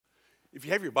If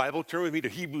you have your Bible, turn with me to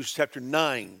Hebrews chapter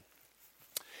 9.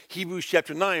 Hebrews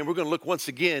chapter 9, we're going to look once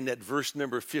again at verse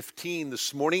number 15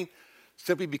 this morning,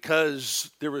 simply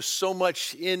because there is so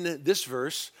much in this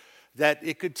verse that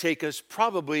it could take us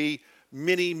probably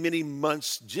many, many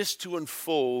months just to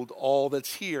unfold all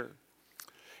that's here.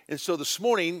 And so this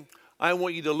morning, I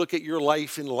want you to look at your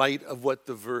life in light of what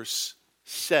the verse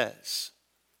says.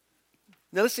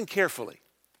 Now listen carefully.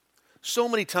 So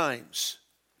many times,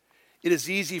 it is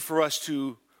easy for us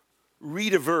to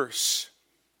read a verse,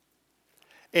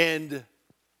 and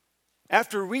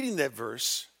after reading that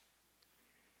verse,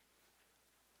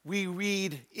 we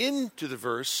read into the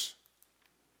verse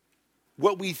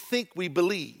what we think we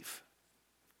believe,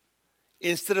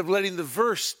 instead of letting the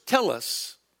verse tell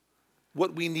us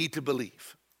what we need to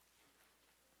believe.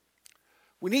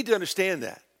 We need to understand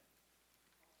that.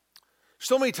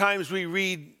 So many times we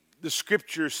read the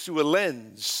scriptures through a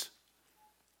lens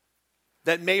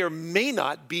that may or may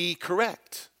not be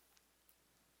correct.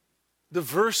 The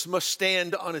verse must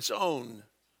stand on its own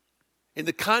in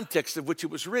the context of which it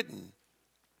was written,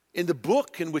 in the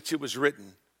book in which it was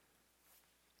written,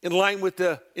 in line with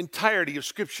the entirety of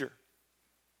Scripture.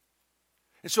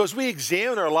 And so as we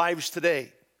examine our lives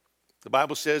today, the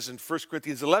Bible says in 1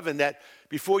 Corinthians 11 that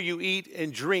before you eat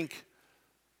and drink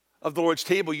of the Lord's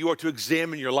table, you are to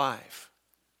examine your life.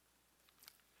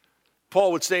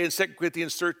 Paul would say in 2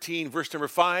 Corinthians 13, verse number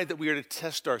 5, that we are to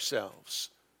test ourselves,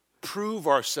 prove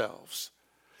ourselves,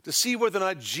 to see whether or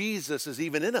not Jesus is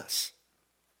even in us.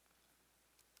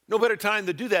 No better time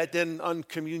to do that than on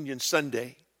Communion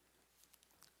Sunday.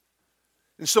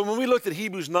 And so when we looked at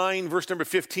Hebrews 9, verse number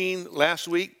 15 last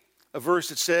week, a verse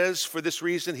that says, for this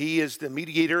reason, he is the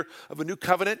mediator of a new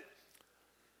covenant,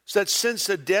 so that since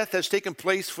a death has taken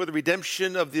place for the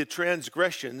redemption of the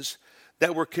transgressions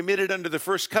that were committed under the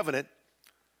first covenant,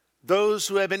 those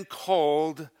who have been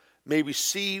called may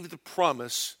receive the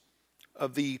promise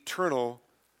of the eternal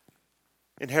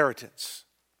inheritance.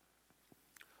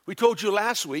 We told you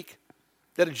last week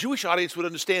that a Jewish audience would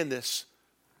understand this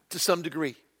to some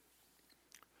degree.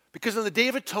 Because on the Day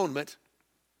of Atonement,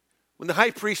 when the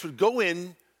high priest would go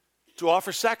in to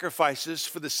offer sacrifices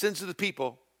for the sins of the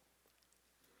people,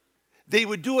 they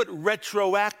would do it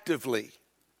retroactively.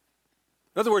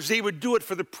 In other words, they would do it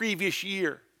for the previous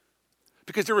year.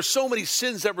 Because there were so many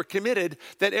sins that were committed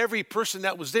that every person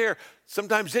that was there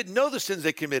sometimes didn't know the sins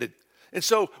they committed. And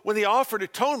so when they offered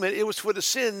atonement, it was for the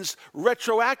sins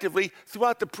retroactively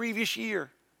throughout the previous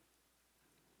year.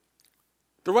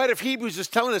 The writer of Hebrews is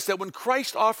telling us that when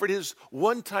Christ offered his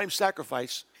one-time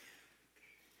sacrifice,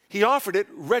 he offered it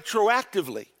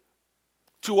retroactively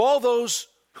to all those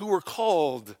who were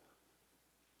called.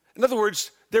 In other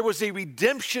words, there was a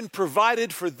redemption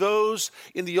provided for those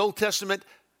in the Old Testament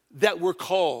that were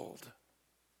called.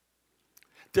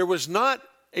 There was not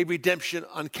a redemption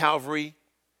on Calvary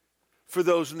for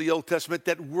those in the Old Testament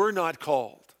that were not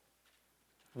called.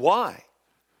 Why?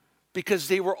 Because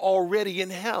they were already in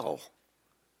hell.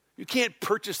 You can't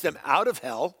purchase them out of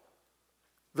hell.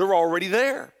 They're already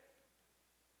there.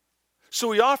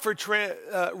 So he offered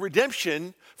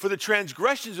redemption for the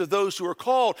transgressions of those who are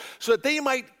called so that they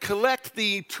might collect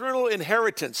the eternal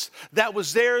inheritance that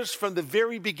was theirs from the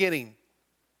very beginning.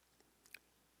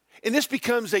 And this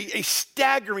becomes a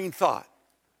staggering thought.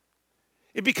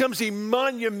 It becomes a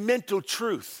monumental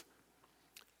truth.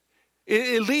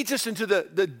 It leads us into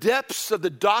the depths of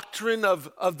the doctrine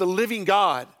of the living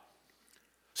God,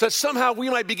 so that somehow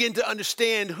we might begin to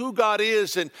understand who God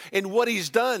is and what he's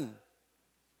done.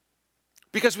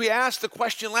 Because we asked the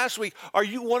question last week, are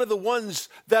you one of the ones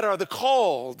that are the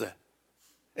called?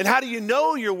 And how do you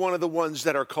know you're one of the ones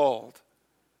that are called?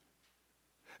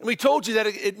 And we told you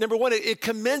that, number one, it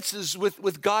commences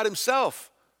with God himself.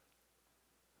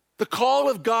 The call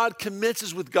of God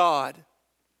commences with God.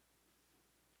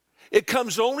 It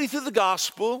comes only through the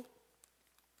gospel,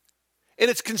 and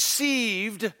it's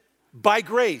conceived by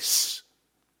grace.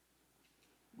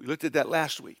 We looked at that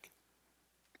last week.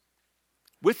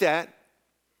 With that,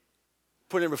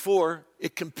 point number 4,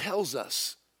 it compels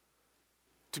us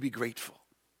to be grateful.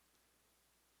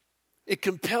 It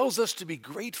compels us to be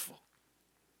grateful.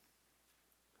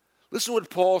 Listen to what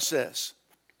Paul says.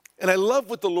 And I love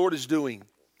what the Lord is doing,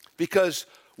 because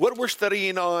what we're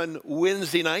studying on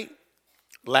Wednesday night,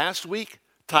 last week,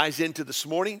 ties into this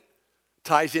morning,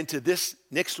 ties into this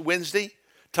next Wednesday,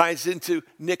 ties into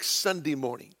next Sunday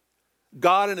morning.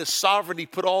 God in his sovereignty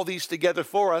put all these together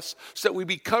for us so that we'd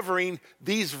be covering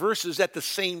these verses at the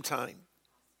same time.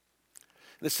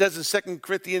 And it says in 2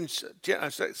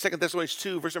 Thessalonians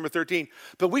 2, verse number 13,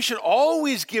 but we should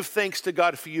always give thanks to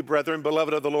God for you, brethren,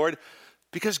 beloved of the Lord,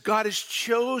 Because God has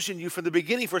chosen you from the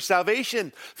beginning for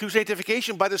salvation through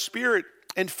sanctification by the Spirit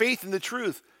and faith in the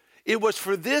truth. It was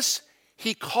for this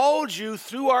he called you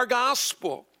through our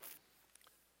gospel.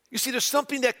 You see, there's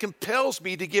something that compels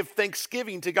me to give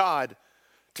thanksgiving to God,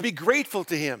 to be grateful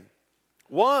to him.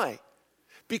 Why?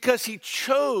 Because he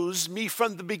chose me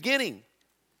from the beginning.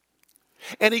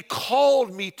 And he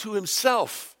called me to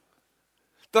himself,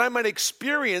 that I might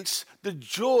experience the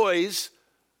joys,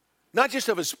 not just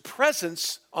of his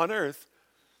presence on earth,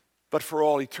 but for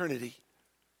all eternity,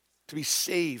 to be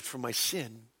saved from my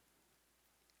sin.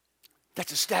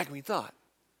 That's a staggering thought.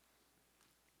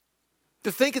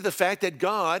 To think of the fact that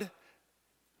God,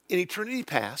 in eternity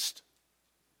past,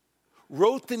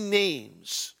 wrote the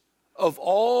names of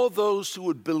all those who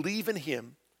would believe in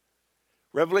him,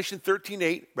 Revelation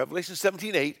 13:8, Revelation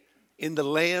 17:8, in the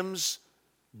Lamb's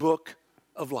book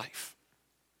of life.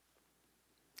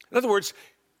 In other words,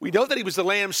 we know that he was the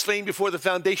Lamb slain before the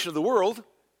foundation of the world.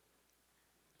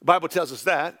 The Bible tells us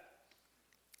that.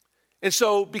 And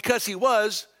so, because he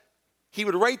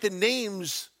would write the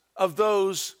names of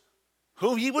those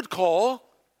whom he would call,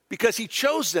 because he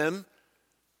chose them,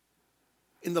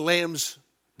 in the Lamb's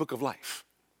book of life.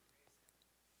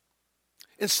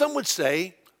 And some would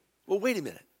say, well, wait a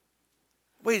minute.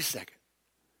 Wait a second.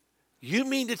 You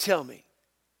mean to tell me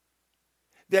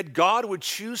that God would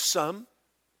choose some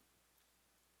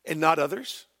and not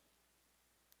others?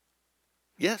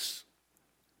 Yes.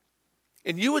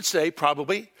 And you would say,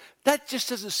 probably, that just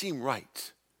doesn't seem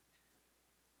right.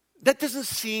 That doesn't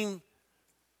seem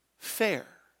fair.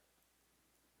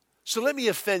 So let me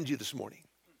offend you this morning.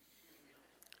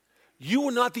 You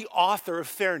are not the author of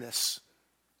fairness.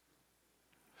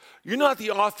 You're not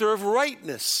the author of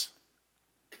rightness.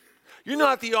 You're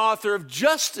not the author of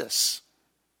justice.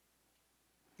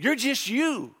 You're just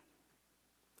you.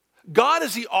 God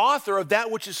is the author of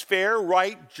that which is fair,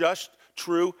 right, just,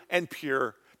 true, and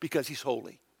pure, because he's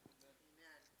holy.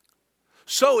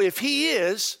 So if he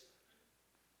is,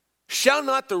 shall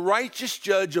not the righteous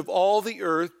judge of all the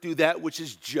earth do that which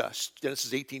is just?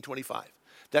 Genesis 18:25.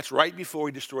 That's right before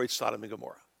he destroyed Sodom and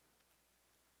Gomorrah.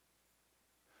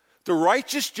 The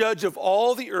righteous judge of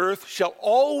all the earth shall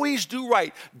always do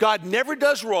right. God never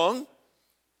does wrong,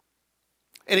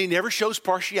 and he never shows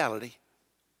partiality.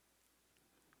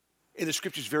 And the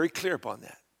scripture is very clear upon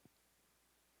that.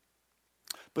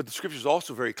 But the scripture is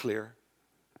also very clear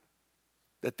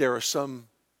that there are some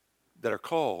that are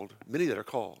called, many that are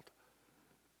called,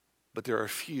 but there are a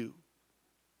few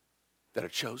that are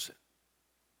chosen.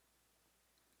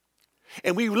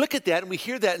 And we look at that and we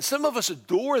hear that, and some of us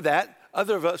adore that,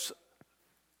 other of us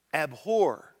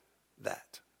abhor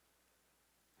that.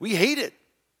 We hate it.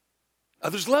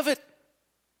 Others love it.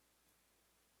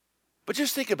 But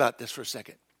just think about this for a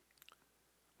second.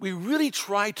 We really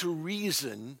try to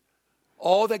reason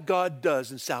all that God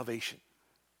does in salvation.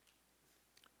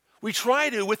 We try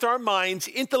to, with our minds,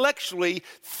 intellectually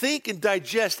think and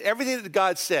digest everything that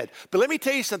God said. But let me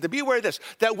tell you something. Be aware of this,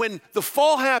 that when the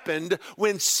fall happened,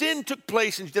 when sin took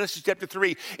place in Genesis chapter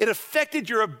 3, it affected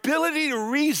your ability to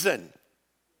reason.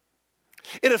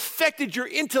 It affected your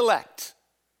intellect.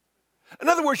 In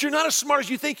other words, you're not as smart as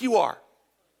you think you are.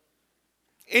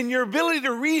 And your ability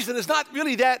to reason is not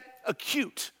really that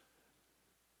acute.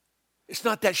 It's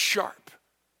not that sharp.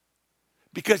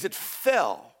 Because it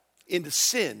fell into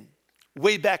sin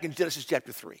way back in Genesis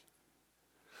chapter 3.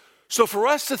 So for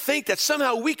us to think that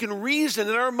somehow we can reason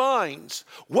in our minds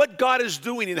what God is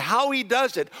doing and how he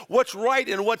does it, what's right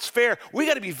and what's fair, we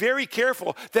got to be very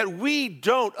careful that we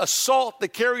don't assault the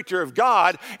character of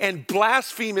God and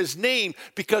blaspheme his name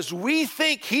because we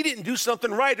think he didn't do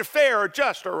something right or fair or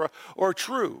just or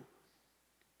true.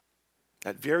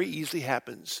 That very easily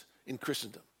happens in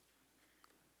Christendom.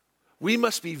 We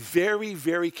must be very,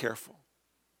 very careful.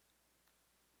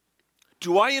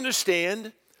 Do I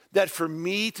understand that for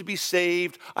me to be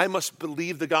saved, I must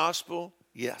believe the gospel?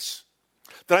 Yes.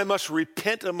 That I must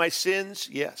repent of my sins?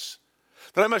 Yes.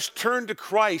 That I must turn to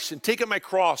Christ and take up my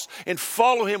cross and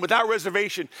follow him without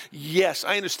reservation? Yes,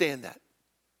 I understand that.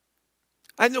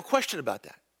 I have no question about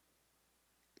that.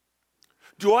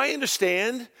 Do I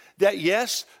understand that,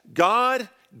 yes, God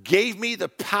gave me the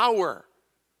power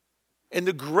and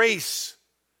the grace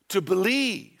to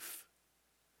believe,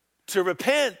 to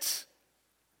repent,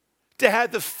 to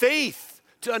have the faith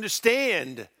to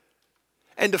understand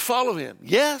and to follow him?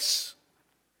 Yes.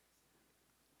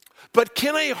 But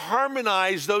can I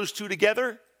harmonize those two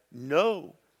together?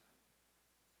 No.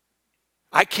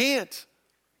 I can't.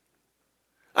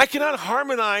 I cannot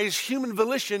harmonize human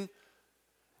volition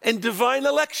and divine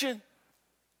election.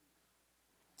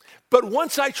 But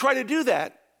once I try to do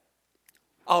that,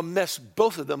 I'll mess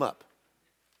both of them up.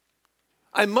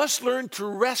 I must learn to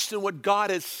rest in what God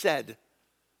has said,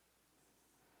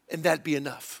 and that be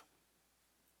enough.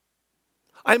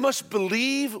 I must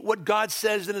believe what God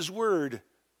says in his word.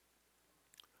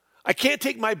 I can't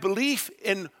take my belief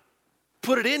and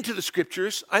put it into the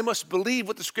scriptures. I must believe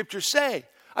what the scriptures say.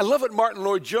 I love what Martin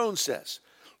Lloyd-Jones says.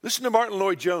 Listen to Martin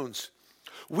Lloyd-Jones.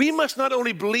 We must not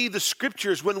only believe the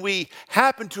scriptures when we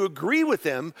happen to agree with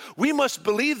them, we must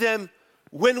believe them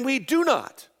when we do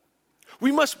not.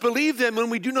 We must believe them when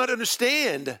we do not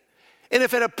understand. And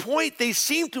if at a point they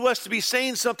seem to us to be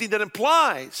saying something that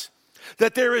implies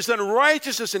that there is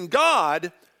unrighteousness in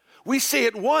God, we say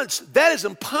at once, that is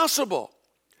impossible.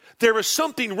 There is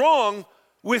something wrong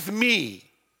with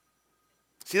me.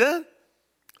 See that?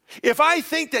 If I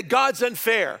think that God's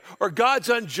unfair or God's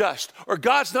unjust or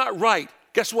God's not right,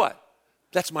 guess what?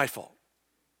 That's my fault.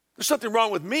 There's something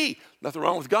wrong with me, nothing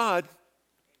wrong with God.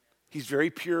 He's very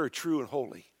pure, true, and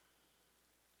holy.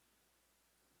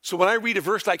 So when I read a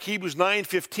verse like Hebrews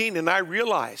 9:15 and I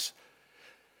realize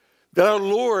that our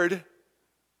Lord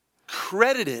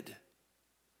credited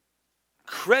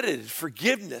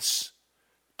forgiveness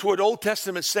toward Old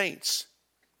Testament saints,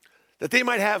 that they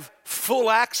might have full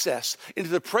access into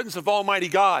the presence of Almighty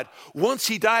God. Once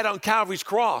he died on Calvary's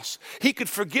cross, he could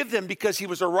forgive them because he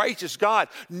was a righteous God,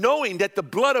 knowing that the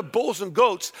blood of bulls and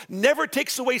goats never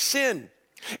takes away sin.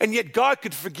 And yet God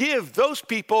could forgive those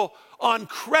people on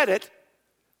credit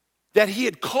that he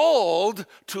had called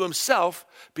to himself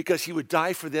because he would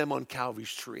die for them on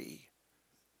Calvary's tree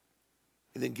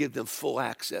and then give them full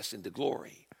access into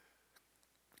glory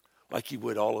like he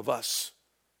would all of us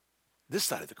this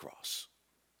side of the cross.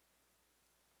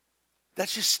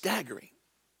 That's just staggering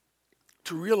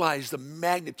to realize the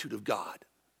magnitude of God.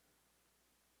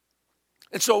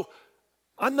 And so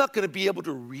I'm not going to be able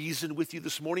to reason with you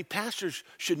this morning. Pastors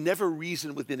should never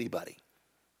reason with anybody.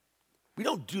 We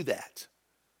don't do that.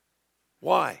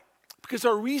 Why? Because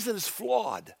our reason is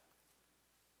flawed.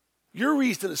 Your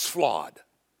reason is flawed.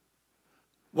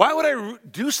 Why would I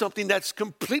do something that's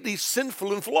completely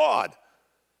sinful and flawed?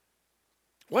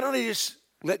 Why don't I just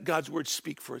let God's word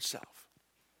speak for itself?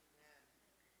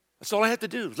 That's all I have to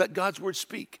do, is let God's word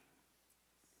speak.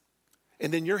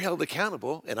 And then you're held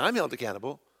accountable, and I'm held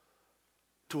accountable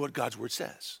to what God's word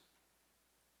says.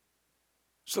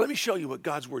 So let me show you what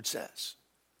God's word says.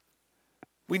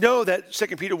 We know that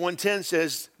 2 Peter 1:10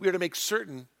 says we are to make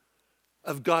certain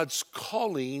of God's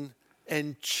calling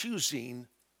and choosing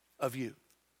of you.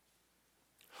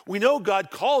 We know God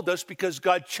called us because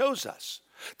God chose us.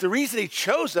 The reason he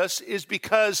chose us is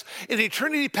because in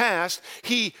eternity past,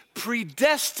 he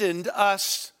predestined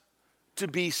us to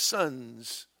be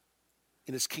sons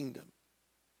in his kingdom.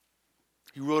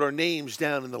 He wrote our names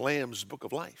down in the Lamb's book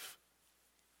of life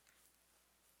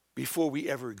before we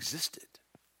ever existed.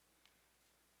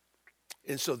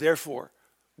 And so therefore,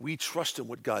 we trust in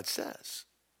what God says.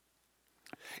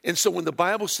 And so when the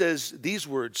Bible says these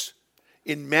words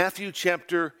in Matthew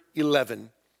chapter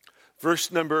 11,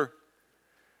 verse number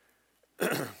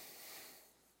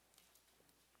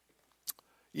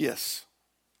yes.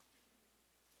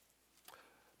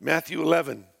 Matthew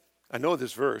 11. I know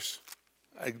this verse.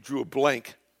 I drew a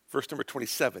blank. Verse number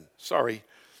 27. Sorry.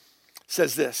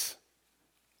 Says this.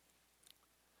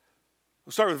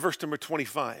 We'll start with verse number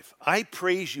 25. I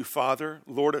praise you, Father,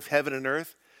 Lord of heaven and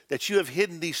earth, that you have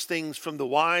hidden these things from the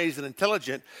wise and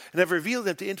intelligent and have revealed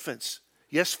them to infants.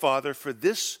 Yes, Father, for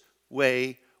this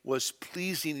way was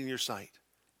pleasing in your sight.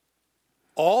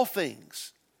 All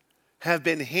things have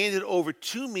been handed over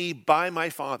to me by my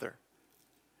Father.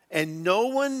 And no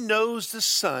one knows the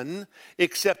Son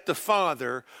except the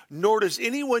Father, nor does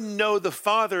anyone know the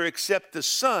Father except the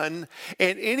Son,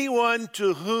 and anyone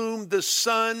to whom the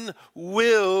Son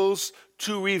wills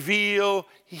to reveal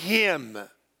him.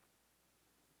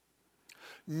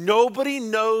 Nobody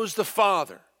knows the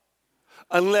Father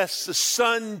unless the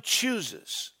Son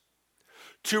chooses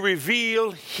to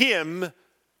reveal him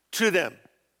to them.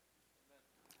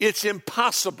 It's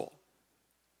impossible.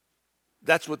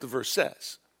 That's what the verse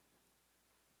says.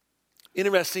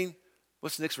 Interesting.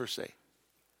 What's the next verse say?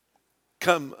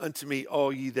 Come unto me,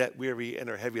 all ye that weary and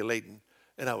are heavy laden,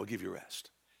 and I will give you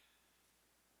rest.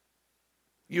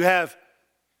 You have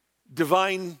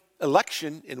divine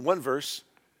election in one verse.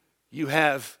 You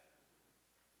have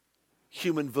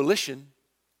human volition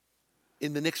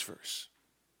in the next verse.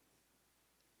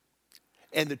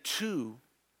 And the two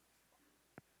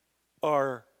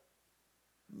are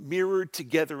mirrored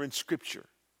together in Scripture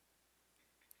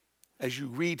as you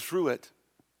read through it,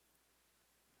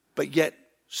 but yet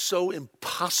so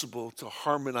impossible to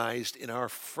harmonize in our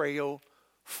frail,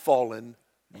 fallen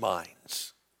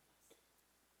minds.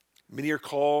 Many are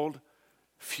called,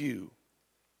 few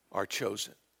are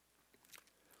chosen.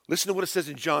 Listen to what it says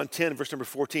in John 10, verse number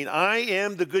 14. I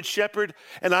am the good shepherd,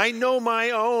 and I know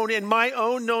my own, and my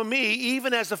own know me,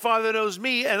 even as the Father knows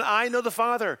me, and I know the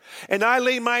Father. And I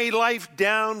lay my life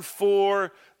down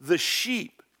for the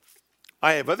sheep.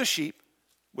 I have other sheep,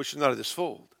 which are not of this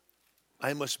fold.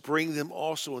 I must bring them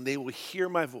also, and they will hear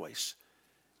my voice,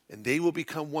 and they will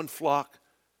become one flock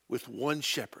with one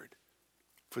shepherd.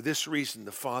 For this reason,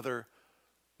 the Father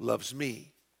loves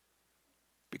me,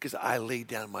 because I lay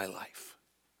down my life.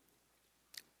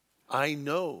 I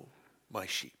know my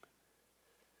sheep.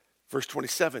 Verse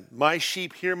 27, my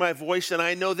sheep hear my voice, and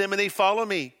I know them, and they follow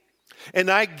me. And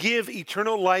I give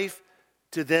eternal life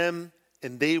to them,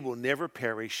 and they will never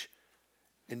perish,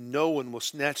 and no one will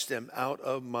snatch them out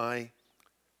of my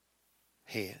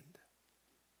hand.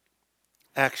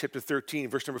 Acts chapter 13,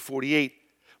 verse number 48.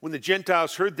 When the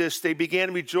Gentiles heard this, they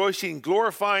began rejoicing,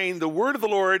 glorifying the word of the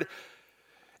Lord.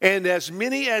 And as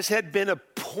many as had been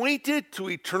appointed to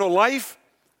eternal life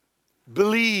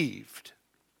believed.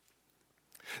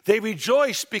 They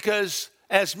rejoiced because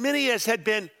as many as had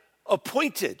been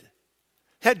appointed,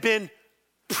 had been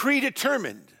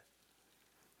predetermined,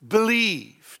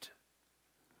 believed.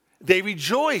 They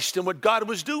rejoiced in what God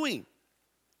was doing.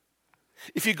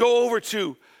 If you go over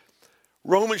to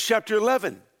Romans chapter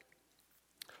 11,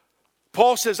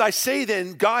 Paul says, I say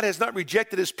then, God has not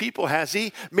rejected his people, has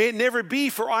he? May it never be,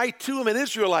 for I too am an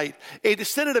Israelite, a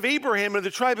descendant of Abraham of the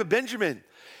tribe of Benjamin.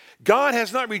 God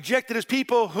has not rejected his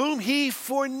people whom he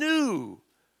foreknew.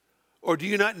 Or do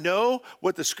you not know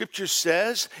what the scripture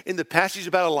says in the passage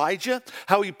about Elijah,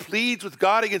 how he pleads with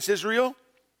God against Israel?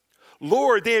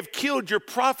 Lord, they have killed your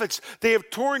prophets. They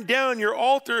have torn down your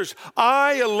altars.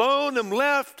 I alone am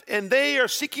left, and they are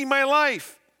seeking my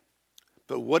life.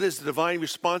 But what is the divine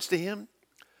response to him?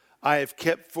 I have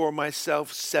kept for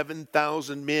myself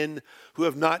 7,000 men who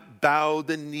have not bowed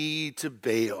the knee to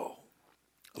Baal.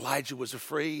 Elijah was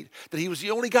afraid that he was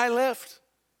the only guy left.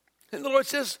 And the Lord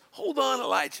says, hold on,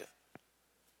 Elijah.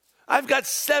 I've got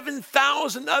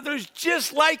 7,000 others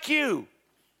just like you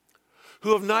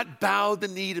who have not bowed the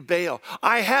knee to Baal.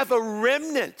 I have a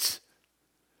remnant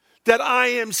that I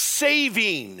am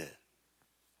saving,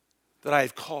 that I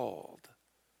have called,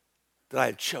 that I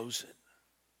have chosen.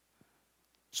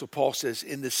 So Paul says,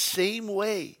 in the same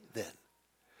way then,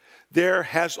 there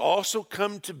has also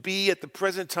come to be at the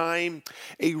present time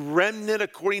a remnant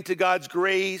according to God's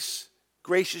grace,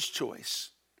 gracious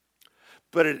choice.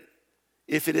 But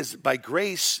if it is by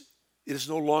grace, it is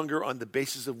no longer on the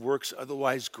basis of works.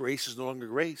 Otherwise, grace is no longer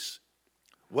grace.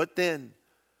 What then?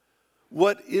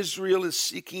 What Israel is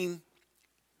seeking,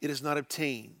 it is not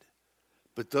obtained.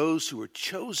 But those who were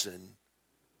chosen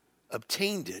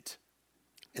obtained it,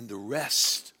 and the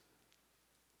rest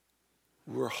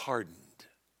were hardened.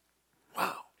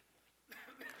 Wow.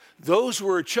 Those who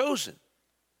were chosen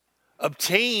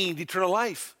obtained eternal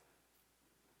life.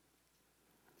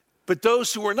 But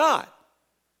those who were not,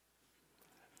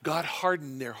 God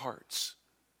hardened their hearts.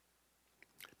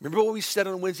 Remember what we said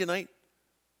on Wednesday night?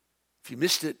 If you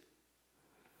missed it,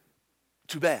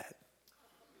 too bad.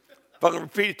 But I'm going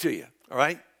to repeat it to you, all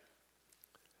right?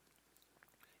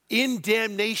 In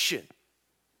damnation,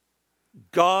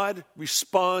 God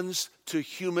responds to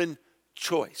human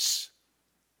choice.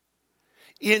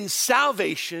 In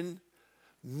salvation,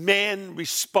 man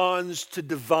responds to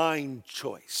divine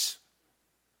choice.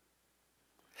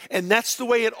 And that's the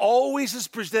way it always is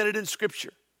presented in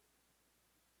Scripture.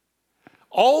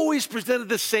 Always presented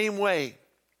the same way.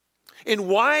 And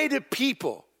why do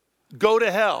people go to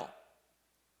hell?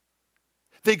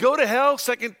 They go to hell,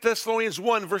 2 Thessalonians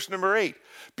 1, verse number 8,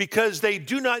 because they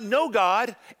do not know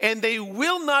God and they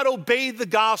will not obey the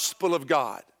gospel of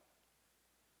God.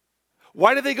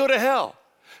 Why do they go to hell?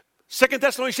 2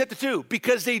 Thessalonians chapter 2,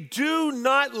 because they do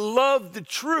not love the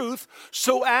truth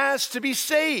so as to be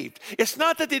saved. It's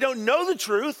not that they don't know the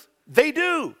truth. They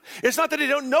do. It's not that they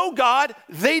don't know God.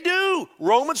 They do.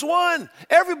 Romans 1.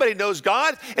 Everybody knows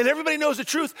God and everybody knows the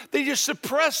truth. They just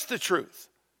suppress the truth.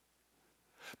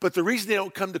 But the reason they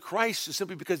don't come to Christ is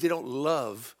simply because they don't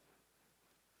love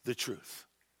the truth.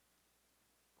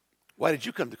 Why did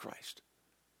you come to Christ?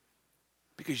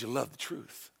 Because you love the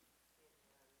truth.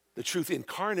 The truth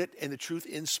incarnate and the truth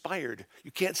inspired. You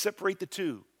can't separate the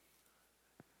two.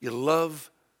 You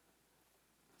love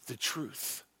the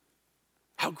truth.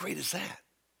 How great is that?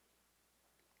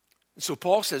 And so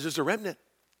Paul says there's a remnant.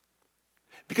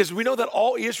 Because we know that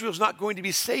all Israel is not going to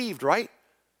be saved, right?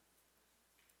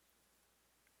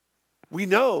 We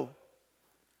know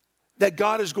that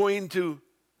God is going to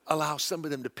allow some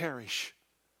of them to perish.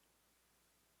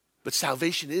 But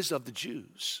salvation is of the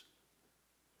Jews.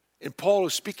 And Paul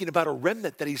is speaking about a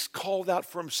remnant that he's called out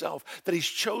for himself, that he's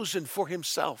chosen for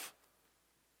himself.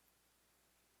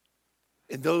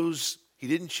 And those he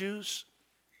didn't choose,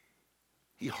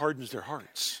 he hardens their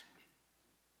hearts.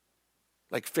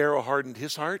 Like Pharaoh hardened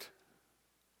his heart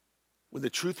when the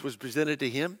truth was presented to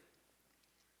him.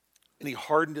 And he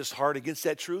hardened his heart against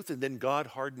that truth, and then God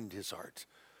hardened his heart.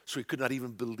 So he could not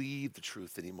even believe the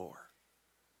truth anymore.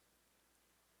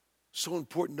 So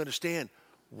important to understand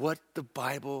what the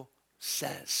Bible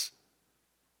says.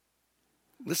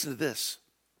 Listen to this.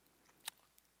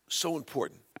 So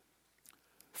important.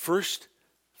 1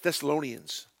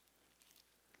 Thessalonians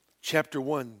chapter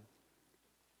 1.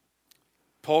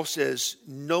 Paul says,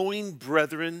 knowing,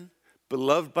 brethren,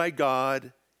 beloved by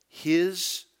God,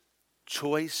 his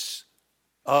choice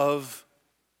of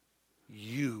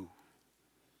you.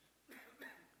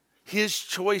 His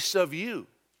choice of you.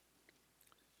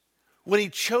 When he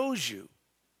chose you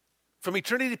from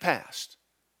eternity past,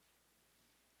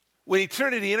 when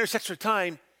eternity intersects with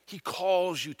time, he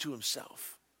calls you to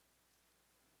himself.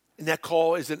 And that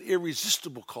call is an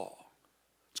irresistible call.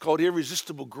 It's called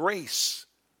irresistible grace.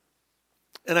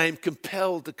 And I am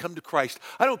compelled to come to Christ.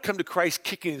 I don't come to Christ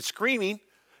kicking and screaming.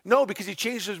 No, because he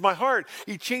changes my heart.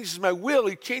 He changes my will.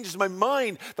 He changes my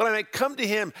mind that I might come to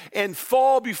him and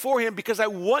fall before him because I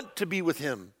want to be with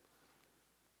him.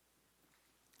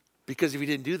 Because if he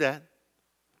didn't do that,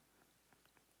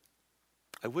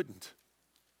 I wouldn't.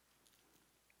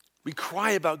 We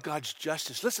cry about God's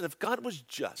justice. Listen, if God was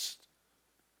just,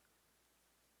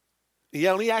 he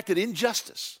only acted in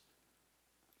justice,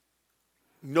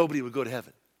 nobody would go to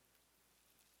heaven.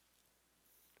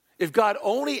 If God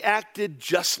only acted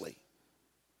justly,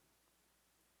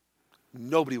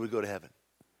 nobody would go to heaven.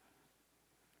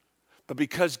 But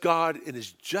because God in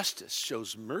his justice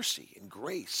shows mercy and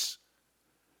grace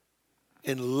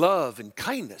and love and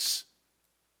kindness,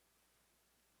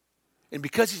 and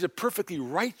because he's a perfectly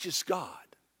righteous God,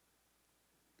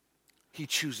 he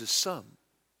chooses some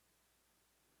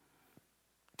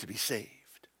to be saved.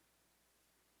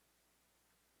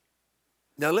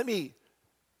 Now let me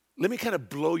kind of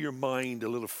blow your mind a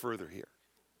little further here.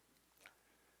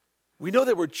 We know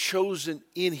that we're chosen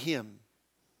in him.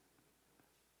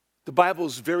 The Bible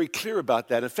is very clear about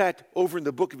that. In fact, over in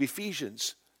the book of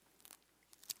Ephesians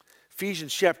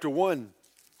chapter 1,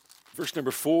 verse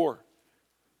number 4,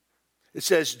 it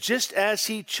says, just as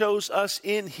he chose us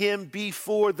in him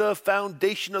before the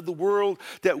foundation of the world,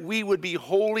 that we would be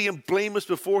holy and blameless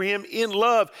before him in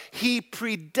love, he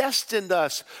predestined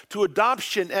us to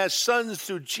adoption as sons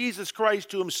through Jesus Christ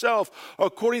to himself,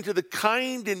 according to the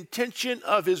kind intention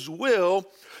of his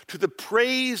will, to the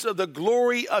praise of the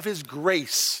glory of his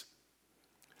grace.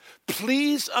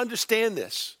 Please understand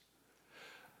this.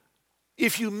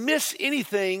 If you miss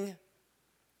anything,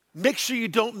 make sure you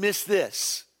don't miss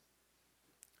this.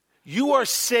 You are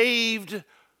saved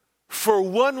for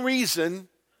one reason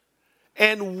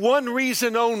and one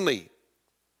reason only.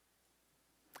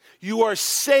 You are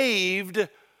saved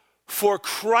for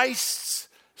Christ's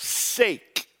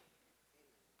sake.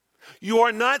 You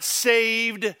are not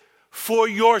saved for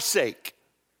your sake.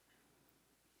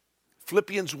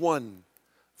 Philippians 1,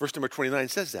 verse number 29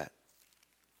 says that.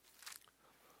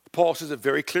 Paul says it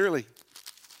very clearly.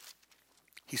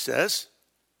 He says,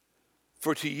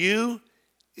 for to you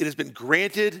it has been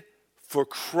granted for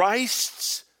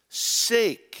Christ's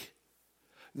sake,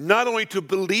 not only to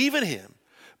believe in him,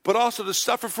 but also to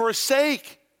suffer for his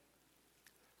sake.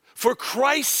 For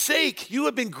Christ's sake, you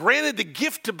have been granted the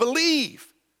gift to believe.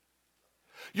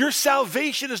 Your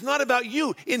salvation is not about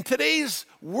you. In today's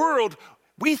world,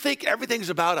 we think everything's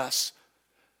about us.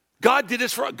 God did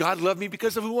this for us. God loved me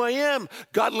because of who I am.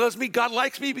 God loves me. God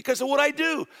likes me because of what I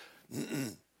do.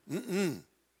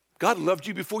 God loved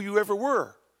you before you ever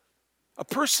were a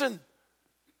person.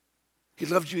 He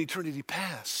loved you in eternity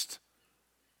past.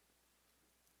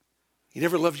 He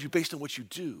never loved you based on what you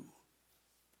do.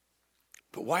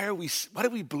 But why do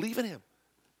we believe in him?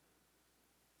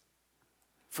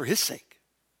 For his sake,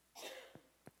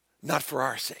 not for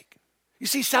our sake. You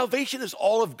see, salvation is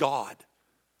all of God.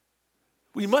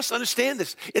 We must understand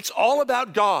this. It's all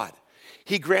about God.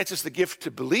 He grants us the gift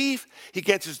to believe. He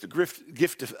grants us the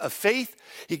gift of faith.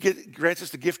 He grants us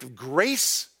the gift of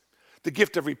grace. The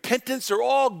gift of repentance are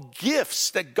all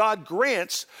gifts that God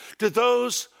grants to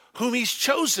those whom he's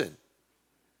chosen.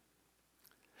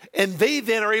 And they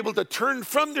then are able to turn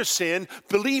from their sin,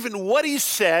 believe in what he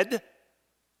said,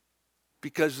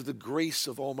 because of the grace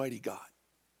of Almighty God.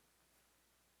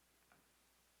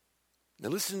 Now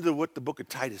listen to what the book of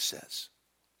Titus says.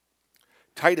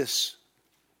 Titus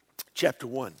chapter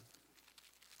 1.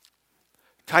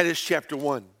 Titus chapter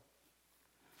 1.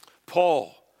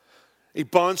 Paul, a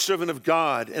bondservant of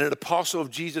God and an apostle of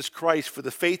Jesus Christ for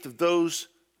the faith of those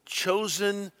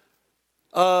chosen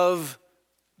of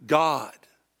God.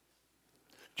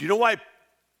 Do you know why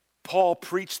Paul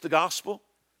preached the gospel?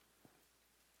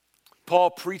 Paul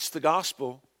preached the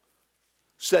gospel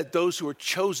so that those who are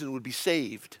chosen would be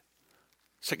saved.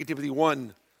 2 Timothy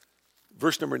 1,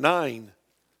 verse number 9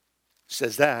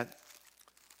 says that.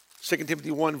 2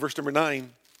 Timothy 1, verse number 9,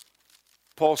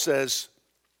 Paul says,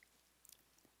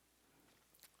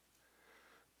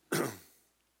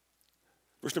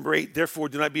 verse number 8, therefore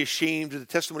do not be ashamed of the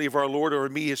testimony of our Lord or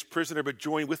of me as prisoner, but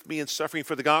join with me in suffering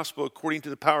for the gospel according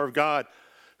to the power of God,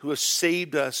 who has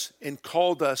saved us and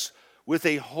called us with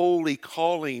a holy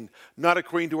calling, not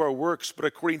according to our works, but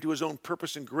according to his own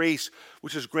purpose and grace,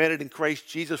 which is granted in Christ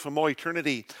Jesus from all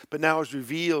eternity, but now has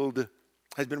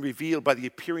been revealed by the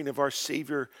appearing of our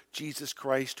Savior, Jesus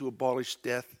Christ, who abolished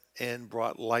death and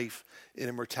brought life and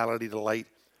immortality to light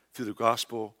through the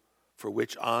gospel, for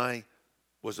which I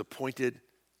was appointed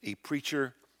a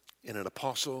preacher and an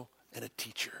apostle and a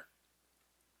teacher.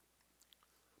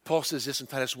 Paul says this in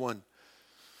Titus 1.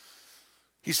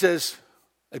 He says,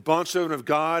 a bondservant of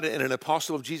God and an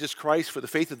apostle of Jesus Christ for the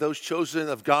faith of those chosen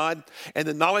of God and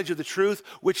the knowledge of the truth,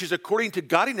 which is according to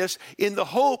godliness in the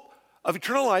hope of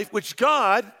eternal life, which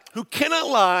God, who cannot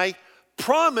lie,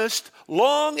 promised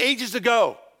long ages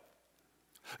ago.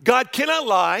 God cannot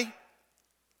lie,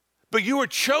 but you were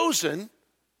chosen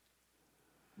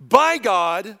by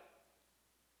God,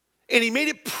 and he made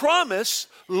a promise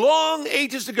long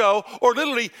ages ago, or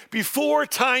literally before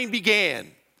time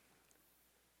began.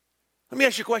 Let me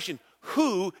ask you a question.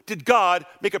 Who did God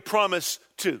make a promise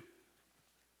to?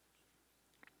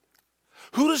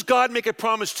 Who does God make a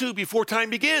promise to before time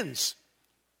begins?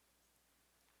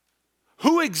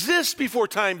 Who exists before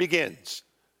time begins?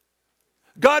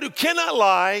 God, who cannot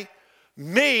lie,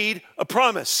 made a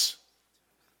promise.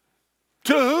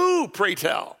 To who, pray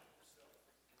tell?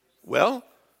 Well,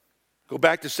 go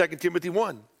back to 2 Timothy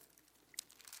 1.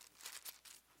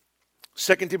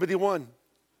 2 Timothy 1.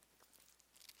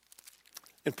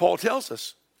 And Paul tells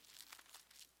us.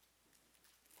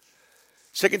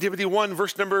 2 Timothy 1,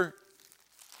 verse number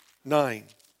 9.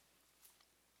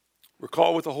 We're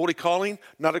called with a holy calling,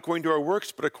 not according to our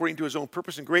works, but according to his own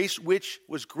purpose and grace, which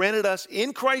was granted us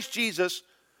in Christ Jesus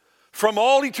from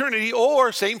all eternity,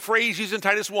 or, same phrase used in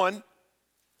Titus 1,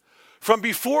 from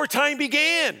before time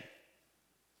began.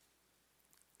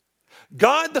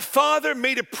 God the Father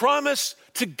made a promise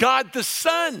to God the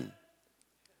Son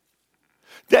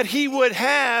that he would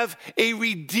have a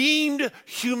redeemed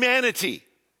humanity.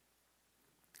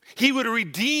 He would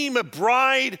redeem a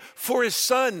bride for his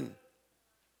Son.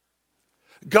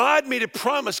 God made a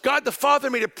promise, God the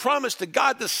Father made a promise to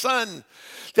God the Son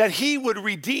that he would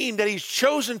redeem, that he's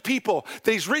chosen people,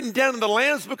 that he's written down in the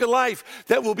Lamb's Book of Life,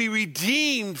 that will be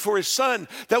redeemed for his Son,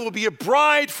 that will be a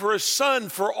bride for his Son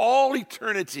for all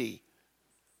eternity.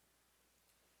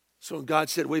 So when God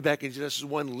said way back in Genesis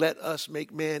 1, let us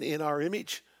make man in our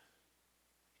image,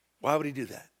 why would he do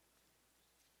that?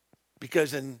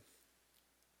 Because in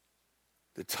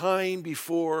the time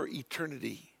before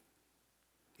eternity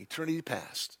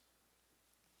past,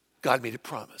 God made a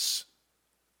promise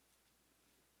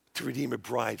to redeem a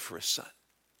bride for his Son.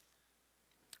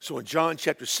 So in John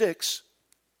chapter 6,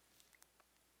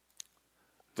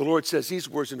 the Lord says these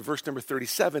words in verse number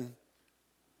 37,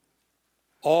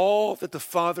 all that the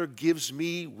Father gives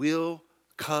me will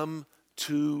come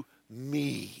to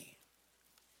me.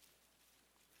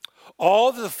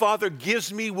 All that the Father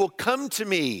gives me will come to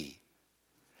me.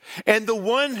 And the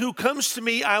one who comes to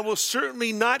me, I will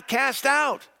certainly not cast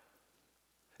out.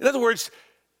 In other words,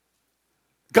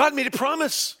 God made a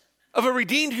promise of a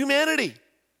redeemed humanity.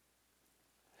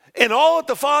 And all that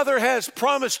the Father has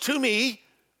promised to me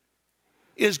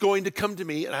is going to come to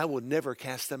me, and I will never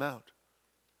cast them out.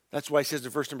 That's why he says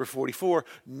in verse number 44,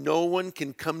 no one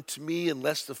can come to me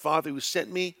unless the Father who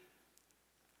sent me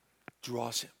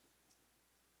draws him.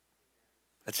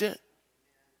 That's it.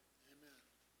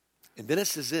 And then it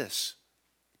says this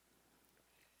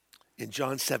in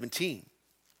John 17,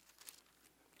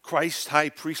 Christ's high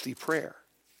priestly prayer.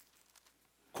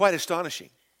 Quite astonishing.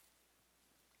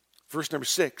 Verse number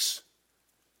 6,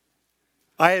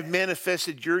 I have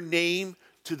manifested your name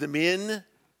to the men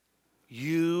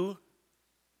you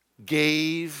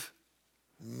gave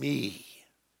me.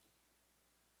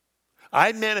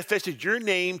 I manifested your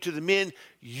name to the men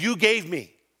you gave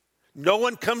me. No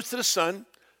one comes to the Son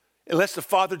unless the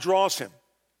Father draws him.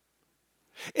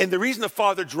 And the reason the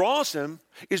Father draws him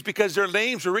is because their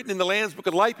names were written in the Lamb's Book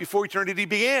of Life before eternity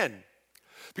began.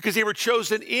 because they were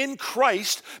chosen in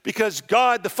Christ, because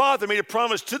God the Father made a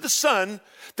promise to the Son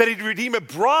that he'd redeem a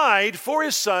bride for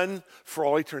his Son for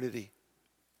all eternity.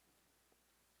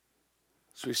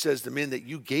 So he says, the men that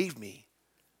you gave me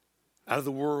out of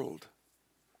the world,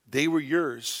 they were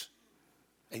yours,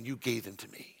 and you gave them to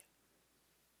me.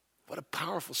 What a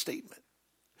powerful statement.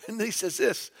 And then he says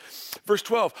this, verse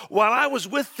 12, while I was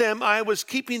with them, I was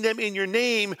keeping them in your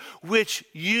name, which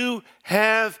you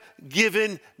have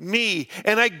given me.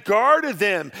 And I guarded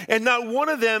them, and not one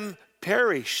of them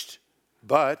perished.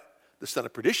 But the son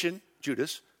of perdition,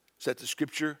 Judas, said the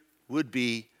scripture would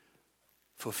be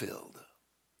fulfilled.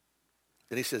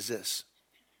 Then he says this,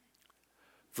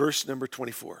 verse number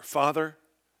 24, Father,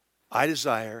 I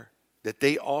desire that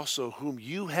they also whom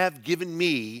you have given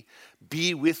me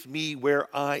be with me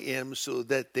where I am, so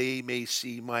that they may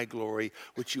see my glory,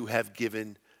 which you have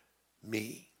given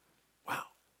me. Wow.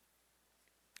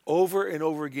 Over and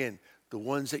over again, the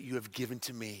ones that you have given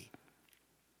to me.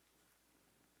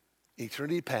 In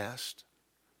eternity past,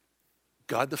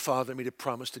 God the Father made a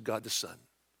promise to God the Son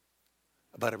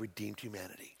about a redeemed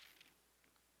humanity.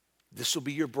 This will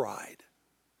be your bride.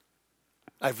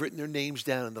 I've written their names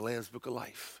down in the Lamb's Book of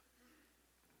Life.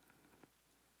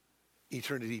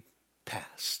 Eternity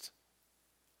past.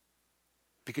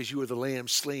 Because you are the Lamb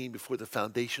slain before the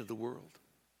foundation of the world.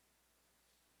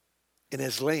 And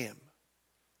as Lamb,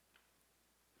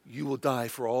 you will die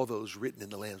for all those written in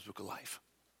the Lamb's Book of Life.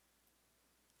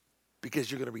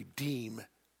 Because you're going to redeem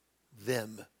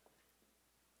them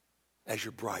as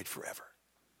your bride forever.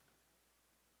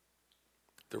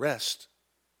 The rest,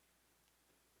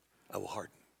 I will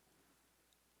harden.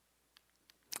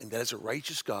 And that is a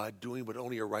righteous God doing what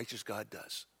only a righteous God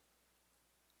does.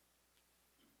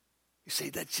 You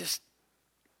say,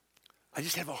 I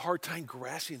just have a hard time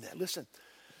grasping that. Listen,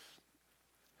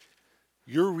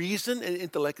 your reason and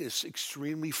intellect is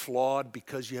extremely flawed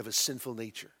because you have a sinful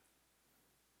nature.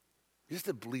 You just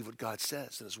have to believe what God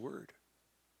says in his word.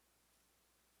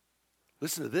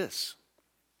 Listen to this.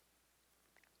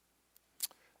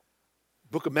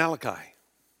 Book of Malachi.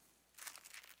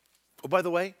 Oh, by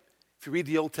the way, if you read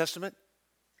the Old Testament,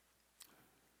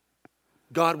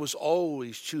 God was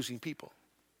always choosing people.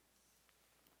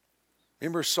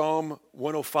 Remember Psalm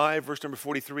 105, verse number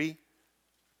 43?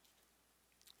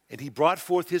 And he brought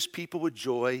forth his people with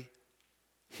joy,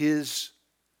 his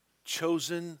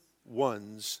chosen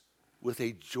ones with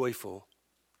a joyful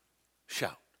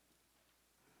shout.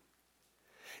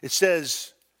 It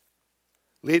says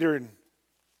later in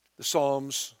the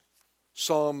Psalms,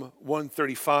 Psalm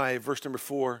 135, verse number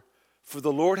 4, for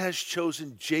the Lord has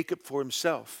chosen Jacob for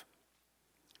himself,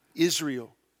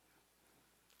 Israel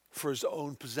for his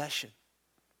own possession.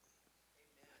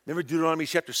 Remember Deuteronomy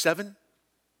chapter 7?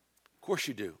 Of course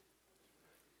you do.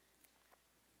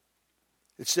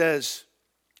 It says,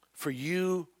 for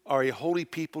you are a holy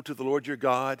people to the Lord your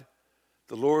God.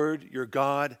 The Lord your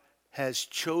God has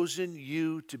chosen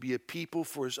you to be a people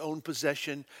for his own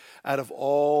possession out of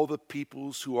all the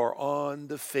peoples who are on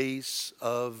the face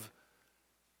of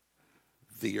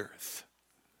the earth.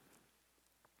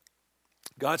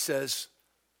 God says,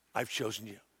 I've chosen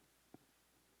you.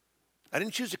 I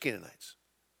didn't choose the Canaanites,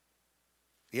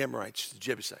 the Amorites, the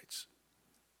Jebusites.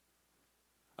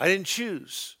 I didn't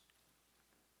choose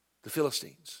the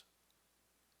Philistines.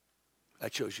 I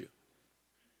chose you.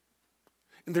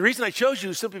 And the reason I chose you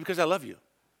is simply because I love you.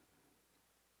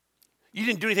 You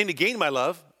didn't do anything to gain my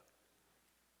love,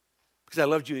 because I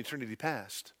loved you in eternity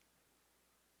past.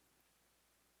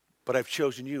 But I've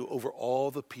chosen you over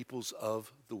all the peoples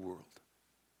of the world.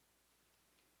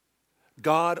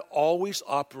 God always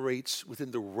operates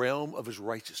within the realm of his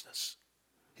righteousness,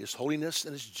 his holiness,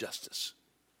 and his justice.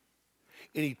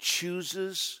 And he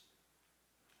chooses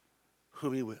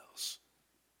whom he wills.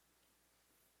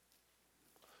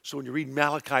 So when you read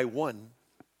Malachi 1,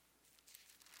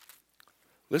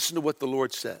 listen to what the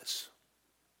Lord says.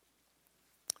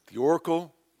 The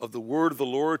oracle of the word of the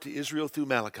Lord to Israel through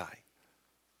Malachi.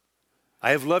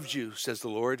 I have loved you, says the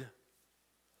Lord.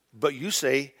 But you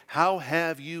say, how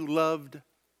have you loved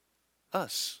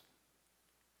us?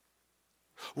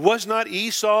 Was not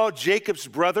Esau Jacob's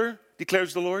brother,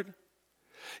 declares the Lord?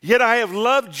 Yet I have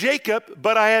loved Jacob,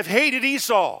 but I have hated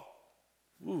Esau.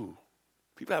 Ooh,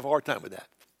 people have a hard time with that.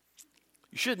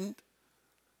 You shouldn't.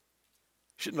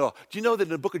 Shouldn't at all. Do you know that in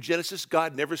the book of Genesis,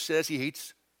 God never says he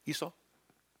hates Esau?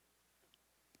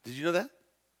 Did you know that?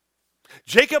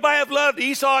 Jacob I have loved,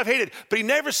 Esau I've hated. But he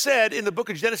never said in the book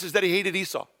of Genesis that he hated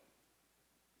Esau.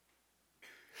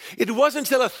 It wasn't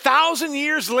until 1,000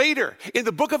 years later in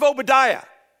the book of Obadiah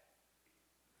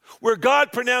where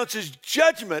God pronounces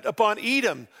judgment upon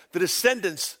Edom, the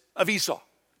descendants of Esau.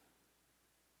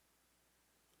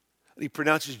 And he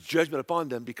pronounces judgment upon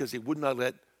them because they would not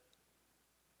let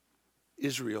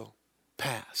Israel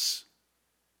pass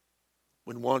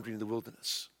when wandering in the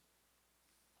wilderness.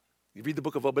 You read the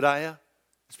book of Obadiah,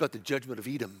 it's about the judgment of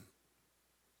Edom,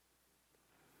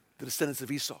 the descendants of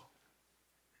Esau.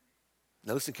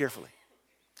 Now listen carefully.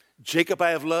 Jacob I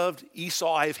have loved,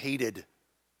 Esau I have hated.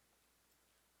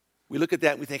 We look at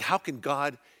that and we think, how can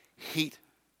God hate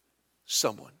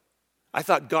someone? I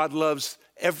thought God loves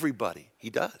everybody. He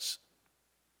does.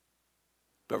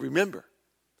 But remember,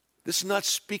 this is not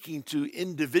speaking to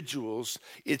individuals,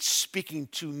 it's speaking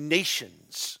to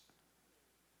nations.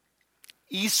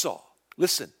 Esau,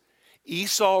 listen,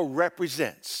 Esau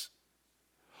represents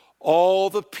all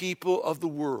the people of the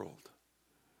world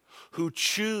who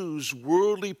choose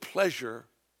worldly pleasure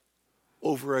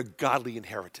over a godly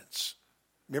inheritance.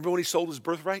 Remember when he sold his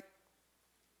birthright?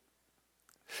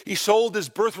 He sold his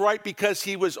birthright because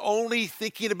he was only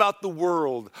thinking about the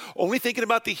world, only thinking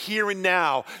about the here and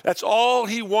now. That's all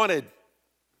he wanted.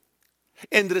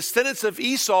 And the descendants of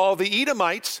Esau, the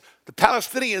Edomites, the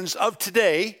Palestinians of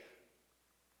today,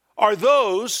 are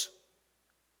those,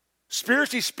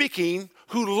 spiritually speaking,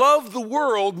 who love the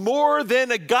world more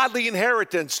than a godly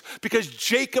inheritance, because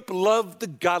Jacob loved the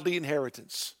godly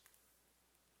inheritance.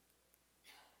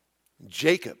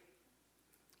 Jacob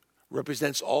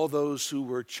represents all those who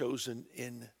were chosen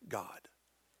in God.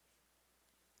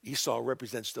 Esau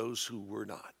represents those who were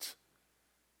not,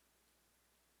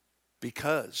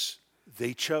 because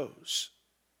they chose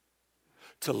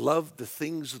to love the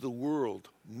things of the world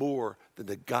more than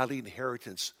the godly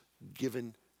inheritance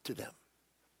given to them.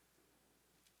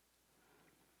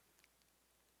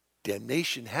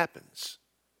 Damnation happens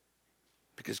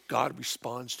because God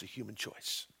responds to human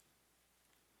choice.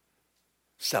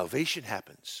 Salvation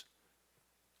happens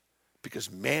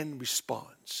because man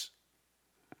responds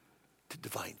to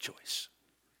divine choice.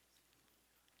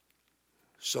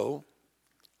 So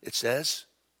it says,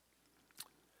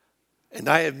 and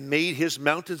I have made his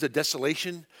mountains a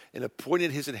desolation and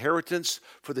appointed his inheritance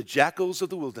for the jackals of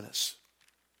the wilderness.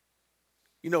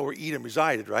 You know where Edom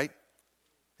resided, right?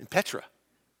 In Petra.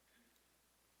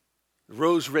 The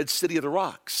rose-red city of the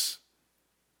rocks.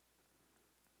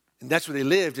 And that's where they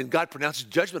lived, and God pronounces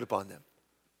judgment upon them.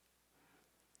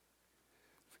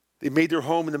 They made their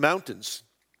home in the mountains.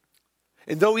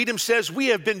 And though Edom says, we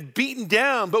have been beaten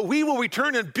down, but we will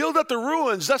return and build up the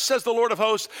ruins, thus says the Lord of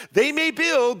hosts, they may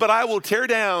build, but I will tear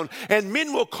down, and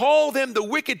men will call them the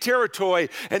wicked territory,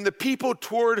 and the people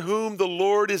toward whom the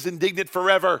Lord is indignant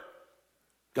forever.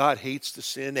 God hates the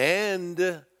sin and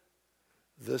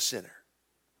the sinner.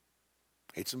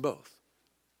 Hates them both.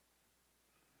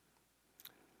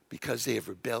 Because they have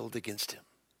rebelled against him.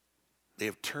 They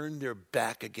have turned their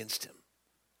back against him.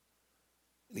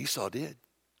 And Esau did.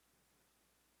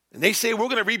 And they say, we're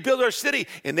going to rebuild our city.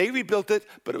 And they rebuilt it,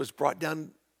 but it was brought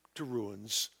down to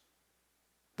ruins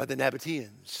by the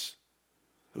Nabateans,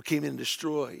 who came in and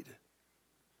destroyed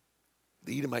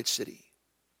the Edomite city.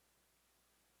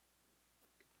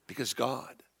 Because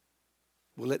God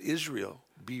will let Israel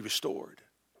be restored.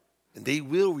 And they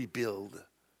will rebuild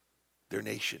their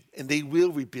nation. And they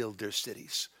will rebuild their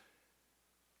cities.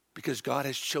 Because God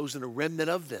has chosen a remnant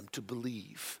of them to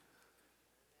believe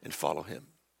and follow him.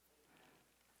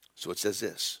 So it says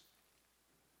this,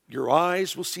 your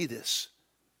eyes will see this,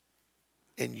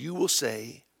 and you will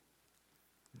say,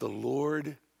 the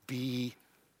Lord be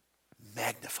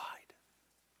magnified.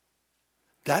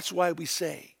 That's why we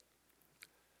say,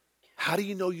 how do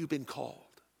you know you've been called?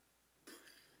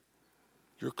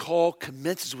 Your call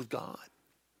commences with God.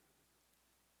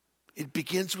 It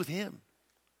begins with him.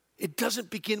 It doesn't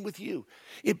begin with you.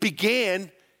 It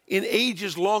began in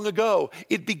ages long ago.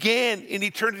 It began in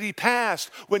eternity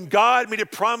past when God made a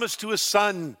promise to his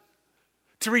son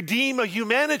to redeem a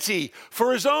humanity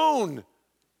for his own.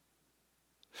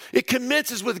 It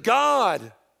commences with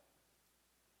God.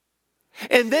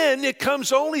 And then it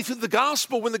comes only through the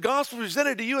gospel when the gospel is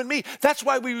presented to you and me. That's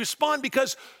why we respond,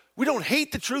 because we don't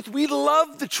hate the truth. We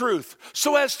love the truth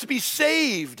so as to be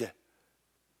saved.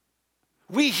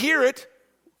 We hear it.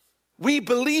 We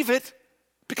believe it.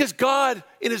 Because God,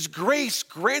 in his grace,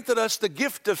 granted us the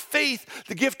gift of faith,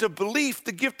 the gift of belief,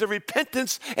 the gift of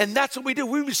repentance, and that's what we do.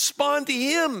 We respond to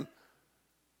him.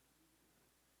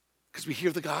 Because we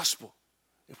hear the gospel,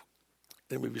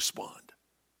 then we respond.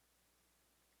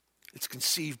 It's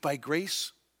conceived by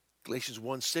grace, Galatians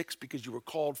 1:6, because you were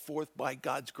called forth by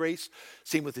God's grace.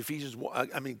 Same with Galatians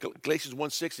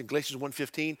 1:6 and Galatians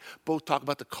 1:15. Both talk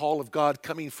about the call of God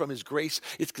coming from his grace.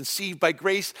 It's conceived by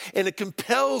grace, and it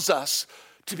compels us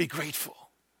to be grateful.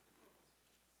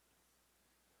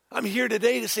 I'm here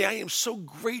today to say I am so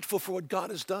grateful for what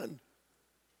God has done.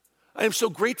 I am so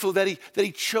grateful that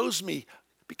he chose me,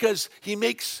 because he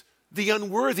makes the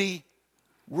unworthy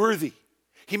worthy.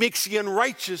 He makes the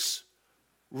unrighteous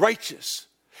righteous.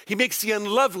 He makes the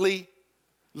unlovely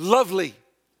lovely.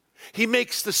 He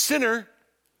makes the sinner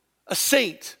a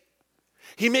saint.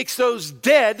 He makes those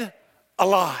dead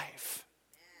alive.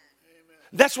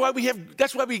 That's why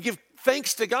we give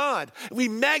thanks to God. We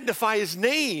magnify his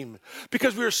name,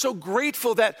 because we are so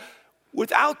grateful that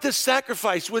without this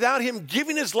sacrifice, without him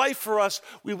giving his life for us,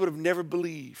 we would have never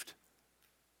believed.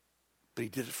 But he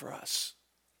did it for us.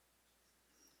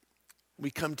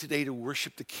 We come today to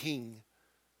worship the King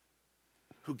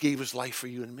who gave his life for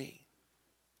you and me.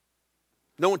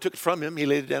 No one took it from him. He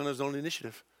laid it down on his own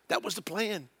initiative. That was the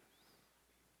plan.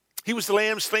 He was the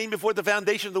lamb slain before the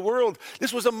foundation of the world.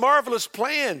 This was a marvelous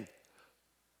plan.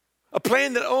 A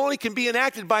plan that only can be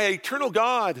enacted by an eternal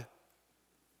God.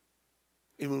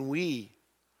 And when we,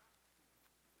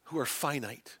 who are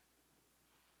finite,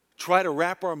 try to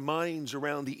wrap our minds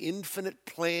around the infinite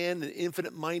plan and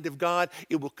infinite mind of God,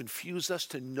 it will confuse us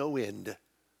to no end.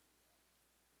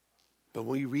 But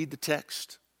when we read the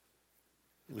text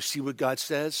and we see what God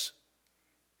says,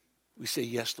 we say,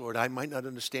 yes, Lord, I might not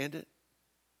understand it.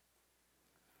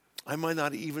 I might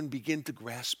not even begin to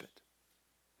grasp it.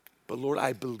 But Lord,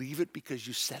 I believe it because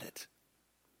you said it.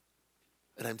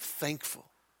 And I'm thankful,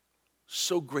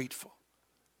 so grateful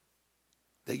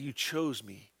that you chose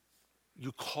me.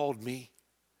 You called me.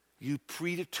 You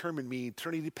predetermined me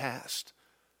eternity past.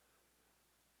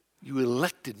 You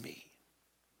elected me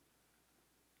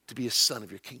to be a son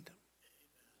of your kingdom.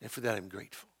 And for that, I'm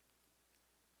grateful.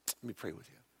 Let me pray with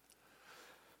you.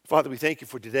 Father, we thank you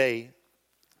for today.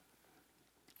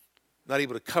 Not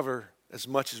able to cover as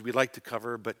much as we'd like to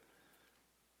cover, but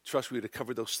trust we to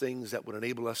cover those things that would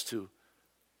enable us to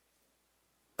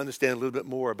understand a little bit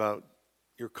more about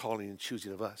your calling and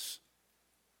choosing of us.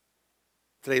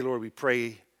 Today, Lord, we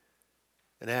pray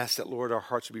and ask that, Lord, our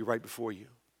hearts would be right before you.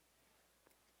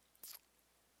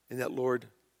 And that, Lord,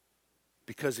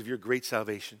 because of your great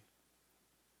salvation,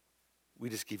 we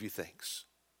just give you thanks.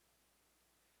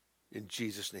 In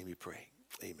Jesus' name we pray.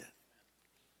 Amen.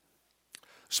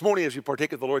 This morning, as we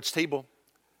partake of the Lord's table,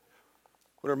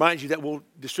 I want to remind you that we'll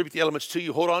distribute the elements to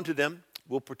you. Hold on to them.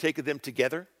 We'll partake of them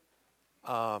together.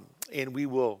 And we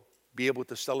will be able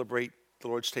to celebrate the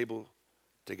Lord's table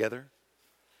together.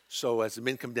 So as the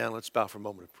men come down, let's bow for a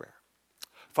moment of prayer.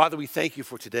 Father, we thank you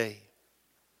for today.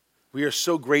 We are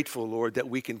so grateful, Lord, that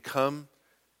we can come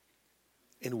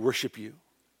and worship you.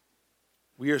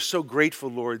 We are so grateful,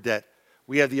 Lord, that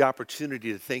we have the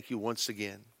opportunity to thank you once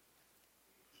again.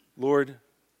 Lord,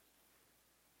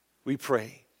 we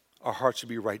pray our hearts will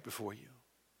be right before you.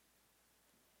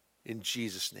 In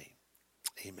Jesus' name,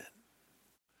 amen.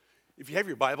 If you have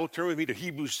your Bible, turn with me to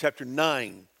Hebrews chapter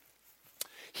 9.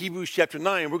 Hebrews chapter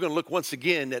 9, we're going to look once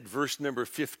again at verse number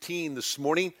 15 this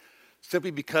morning,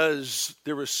 simply because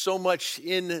there is so much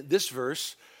in this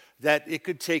verse that it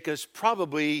could take us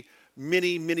probably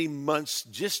many, many months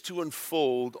just to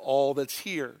unfold all that's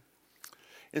here.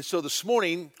 And so this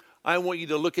morning, I want you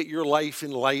to look at your life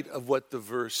in light of what the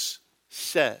verse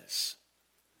says.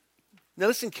 Now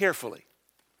listen carefully.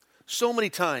 So many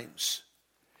times,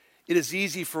 it is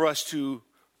easy for us to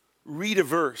read a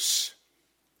verse,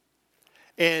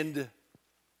 and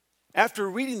after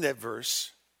reading that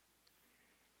verse,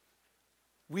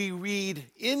 we read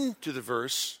into the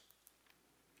verse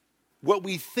what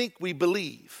we think we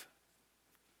believe,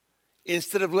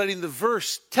 instead of letting the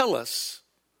verse tell us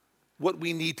what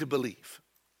we need to believe.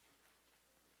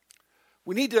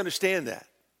 We need to understand that.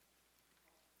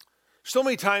 So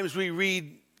many times we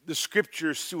read the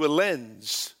scriptures through a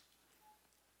lens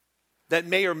that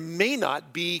may or may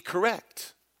not be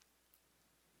correct.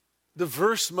 The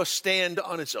verse must stand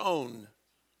on its own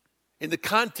in the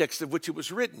context of which it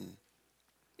was written,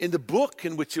 in the book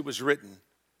in which it was written,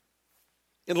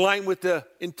 in line with the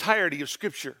entirety of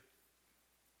Scripture.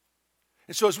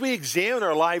 And so as we examine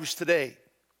our lives today,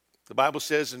 the Bible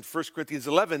says in 1 Corinthians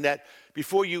 11 that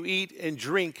before you eat and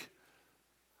drink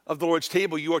of the Lord's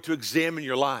table, you are to examine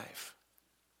your life.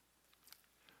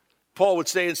 Paul would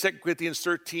say in 2 Corinthians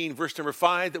 13, verse number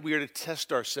 5, that we are to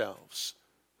test ourselves,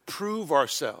 prove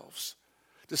ourselves,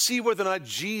 to see whether or not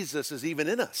Jesus is even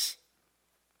in us.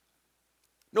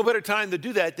 No better time to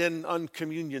do that than on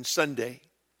Communion Sunday.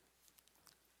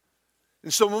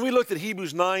 And so when we looked at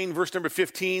Hebrews 9, verse number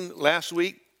 15 last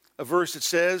week, a verse that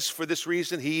says, for this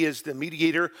reason, he is the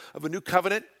mediator of a new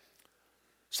covenant,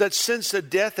 so that since a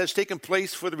death has taken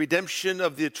place for the redemption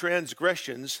of the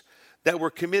transgressions that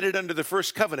were committed under the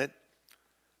first covenant,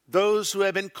 those who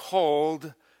have been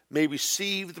called may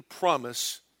receive the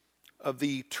promise of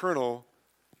the eternal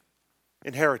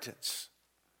inheritance.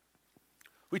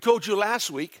 We told you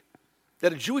last week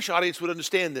that a Jewish audience would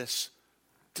understand this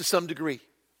to some degree.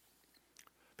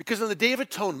 Because on the Day of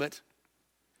Atonement,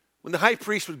 when the high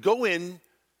priest would go in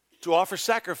to offer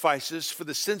sacrifices for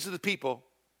the sins of the people,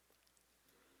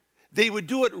 they would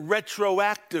do it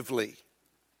retroactively.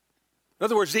 In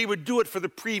other words, they would do it for the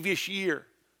previous year.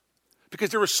 Because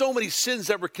there were so many sins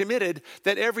that were committed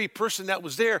that every person that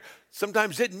was there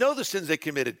sometimes didn't know the sins they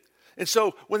committed. And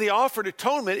so when they offered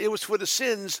atonement, it was for the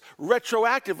sins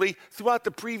retroactively throughout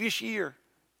the previous year.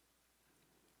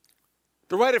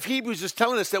 The writer of Hebrews is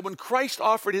telling us that when Christ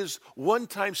offered his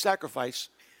one-time sacrifice,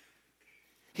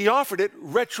 he offered it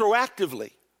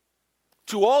retroactively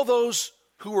to all those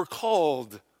who were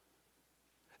called.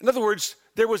 In other words,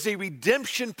 there was a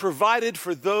redemption provided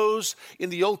for those in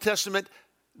the Old Testament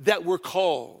that were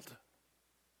called.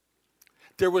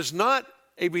 There was not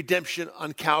a redemption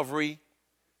on Calvary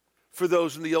for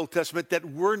those in the Old Testament that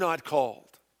were not called.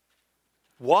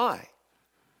 Why?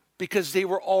 Because they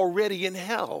were already in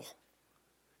hell.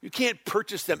 You can't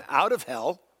purchase them out of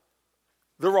hell.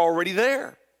 They're already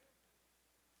there.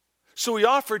 So he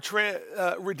offered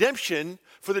redemption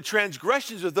for the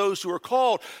transgressions of those who are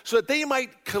called so that they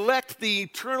might collect the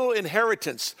eternal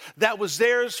inheritance that was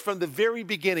theirs from the very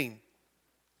beginning.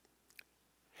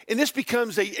 And this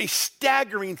becomes a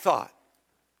staggering thought.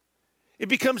 It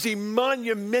becomes a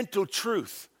monumental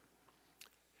truth.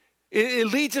 It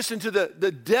leads us into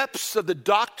the depths of the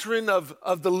doctrine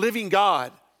of the living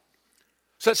God,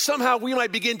 so that somehow we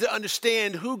might begin to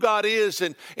understand who God is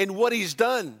and what he's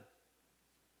done.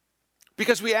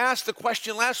 Because we asked the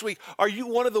question last week, are you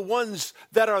one of the ones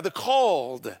that are the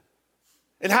called?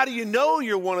 And how do you know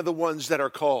you're one of the ones that are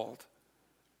called?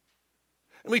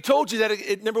 And we told you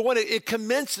that, number one, it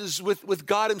commences with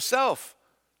God himself.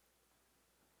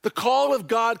 The call of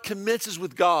God commences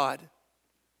with God.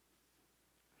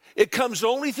 It comes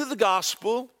only through the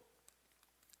gospel,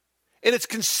 and it's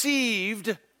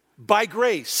conceived by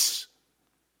grace.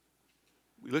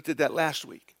 We looked at that last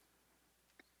week.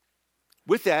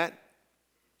 With that,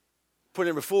 point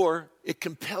number 4, it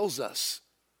compels us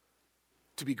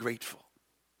to be grateful.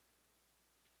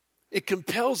 It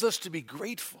compels us to be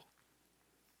grateful.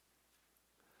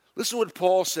 Listen to what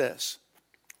Paul says.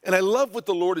 And I love what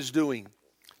the Lord is doing,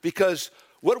 because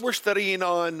what we're studying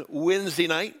on Wednesday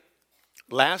night,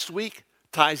 last week,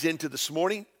 ties into this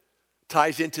morning,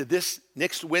 ties into this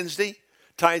next Wednesday,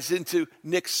 ties into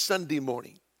next Sunday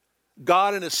morning.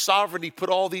 God in his sovereignty put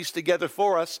all these together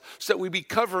for us so that we be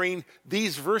covering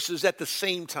these verses at the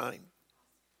same time.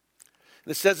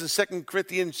 And it says in 2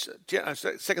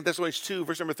 Thessalonians 2,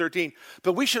 verse number 13,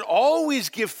 but we should always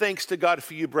give thanks to God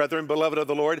for you, brethren, beloved of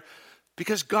the Lord,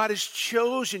 because God has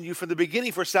chosen you from the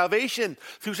beginning for salvation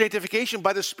through sanctification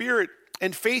by the Spirit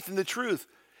and faith in the truth.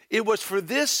 It was for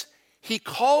this he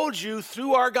called you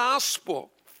through our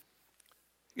gospel.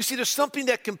 You see, there's something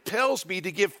that compels me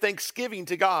to give thanksgiving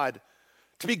to God,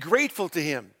 to be grateful to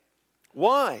him.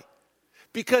 Why?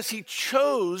 Because he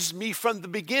chose me from the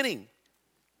beginning.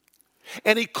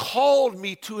 And he called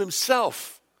me to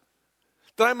himself,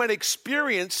 that I might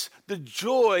experience the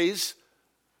joys,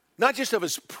 not just of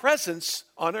his presence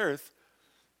on earth,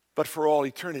 but for all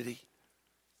eternity,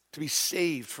 to be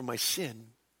saved from my sin.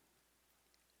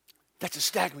 That's a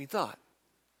staggering thought.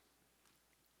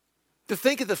 To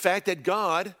think of the fact that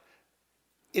God,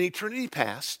 in eternity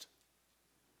past,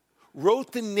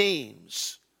 wrote the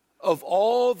names of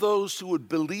all those who would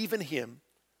believe in him,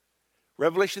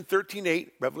 Revelation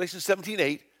 13:8, Revelation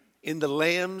 17:8, in the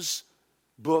Lamb's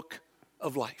book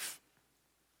of life.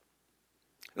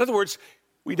 In other words,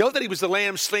 we know that he was the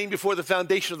Lamb slain before the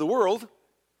foundation of the world.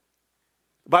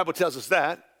 The Bible tells us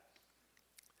that.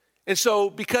 And so,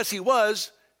 because he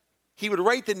would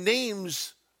write the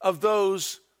names of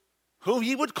those whom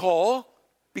he would call,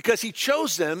 because he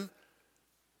chose them,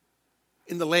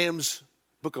 in the Lamb's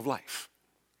book of life.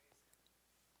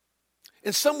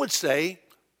 And some would say,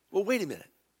 well, wait a minute.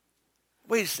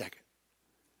 Wait a second.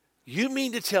 You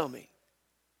mean to tell me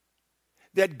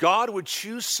that God would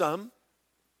choose some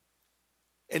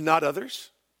and not others?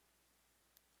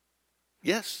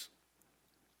 Yes.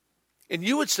 And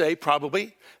you would say,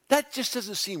 probably, that just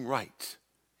doesn't seem right.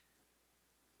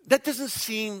 That doesn't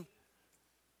seem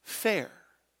fair.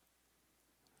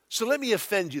 So let me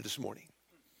offend you this morning.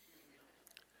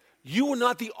 You are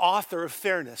not the author of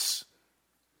fairness.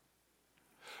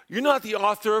 You're not the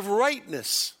author of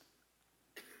rightness.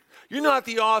 You're not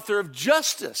the author of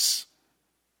justice.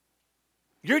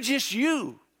 You're just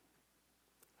you.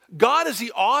 God is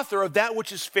the author of that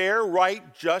which is fair,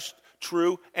 right, just,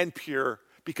 true, and pure,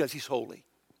 because he's holy.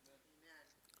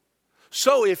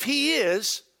 So if he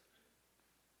is,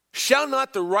 Shall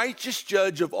not the righteous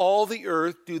judge of all the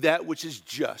earth do that which is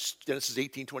just? Genesis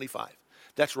 18:25.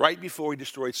 That's right before he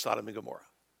destroyed Sodom and Gomorrah.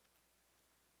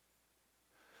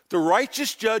 The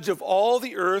righteous judge of all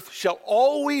the earth shall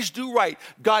always do right.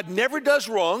 God never does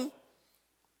wrong,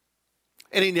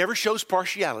 and he never shows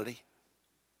partiality.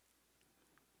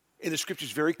 And the scripture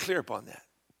is very clear upon that.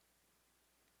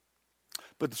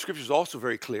 But the scripture is also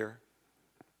very clear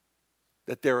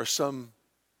that there are some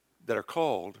that are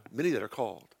called, many that are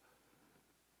called,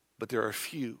 but there are a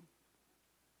few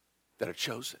that are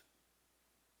chosen.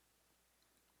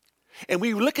 And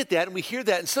we look at that and we hear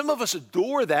that, and some of us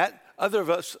adore that, other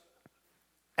of us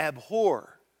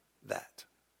abhor that.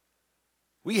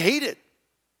 We hate it.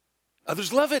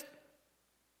 Others love it.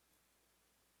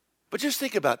 But just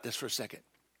think about this for a second.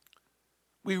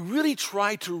 We really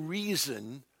try to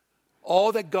reason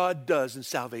all that God does in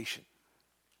salvation.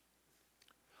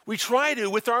 We try to,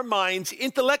 with our minds,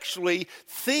 intellectually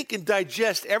think and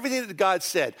digest everything that God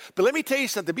said. But let me tell you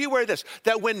something. Be aware of this,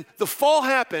 that when the fall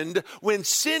happened, when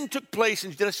sin took place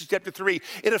in Genesis chapter 3,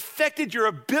 it affected your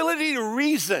ability to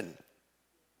reason.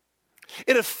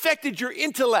 It affected your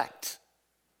intellect.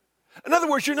 In other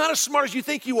words, you're not as smart as you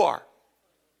think you are.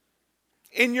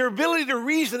 And your ability to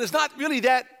reason is not really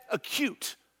that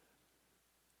acute.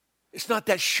 It's not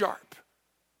that sharp.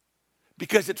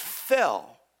 Because it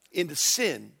fell into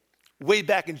sin way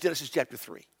back in Genesis chapter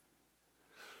 3.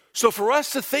 So for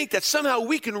us to think that somehow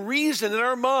we can reason in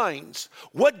our minds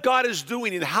what God is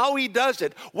doing and how he does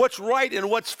it, what's right and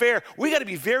what's fair, we got to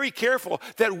be very careful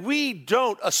that we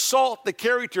don't assault the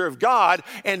character of God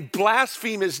and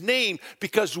blaspheme his name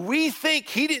because we think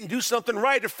he didn't do something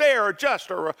right or fair or just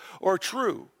or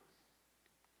true.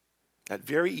 That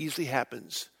very easily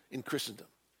happens in Christendom.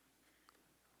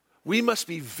 We must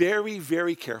be very,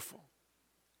 very careful.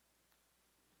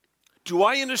 Do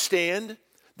I understand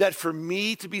that for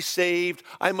me to be saved,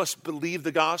 I must believe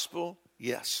the gospel?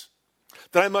 Yes.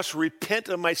 That I must repent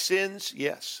of my sins?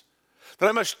 Yes. That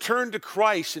I must turn to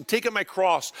Christ and take up my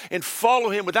cross and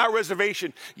follow him without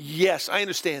reservation? Yes, I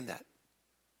understand that.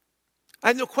 I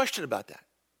have no question about that.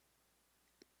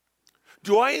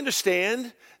 Do I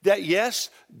understand that, yes,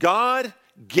 God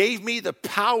gave me the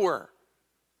power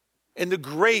and the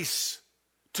grace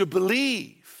to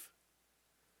believe,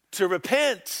 to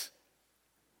repent,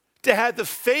 to have the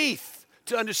faith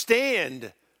to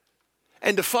understand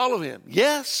and to follow him?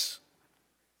 Yes.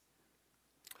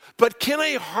 But can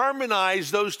I harmonize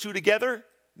those two together?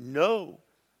 No.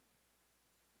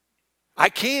 I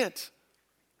can't.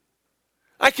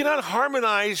 I cannot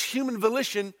harmonize human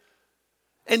volition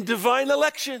and divine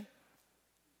election.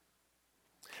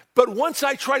 But once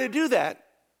I try to do that,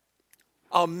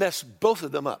 I'll mess both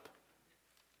of them up.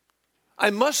 I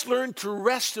must learn to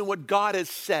rest in what God has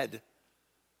said,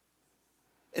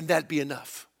 and that be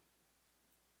enough.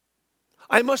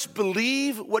 I must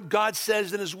believe what God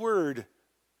says in his word.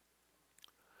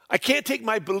 I can't take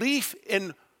my belief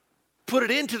and put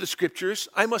it into the scriptures.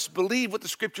 I must believe what the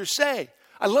scriptures say.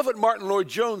 I love what Martin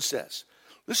Lloyd-Jones says.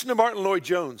 Listen to Martin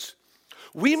Lloyd-Jones.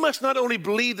 We must not only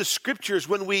believe the scriptures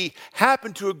when we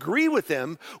happen to agree with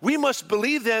them, we must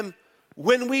believe them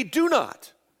when we do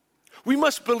not. We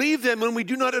must believe them when we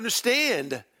do not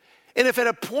understand. And if at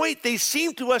a point they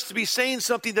seem to us to be saying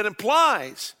something that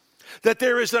implies that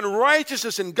there is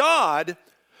unrighteousness in God,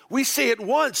 we say at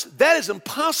once, that is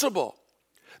impossible.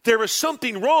 There is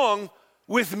something wrong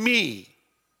with me.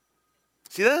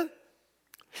 See that?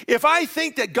 If I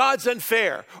think that God's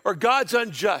unfair or God's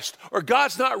unjust or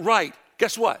God's not right,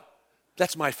 guess what?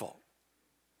 That's my fault.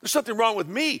 There's something wrong with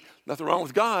me, nothing wrong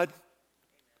with God.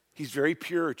 He's very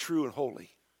pure, true, and holy.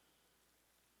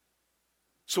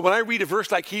 So when I read a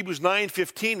verse like Hebrews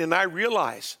 9:15 and I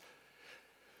realize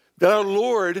that our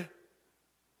Lord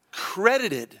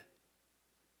credited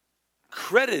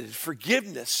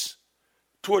forgiveness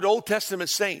toward Old Testament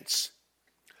saints,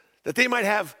 that they might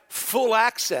have full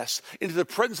access into the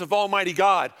presence of Almighty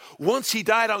God. Once he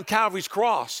died on Calvary's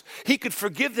cross, he could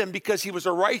forgive them because he was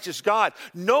a righteous God,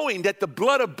 knowing that the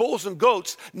blood of bulls and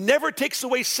goats never takes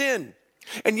away sin.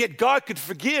 And yet God could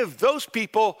forgive those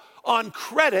people on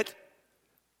credit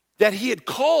that he had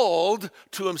called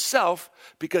to himself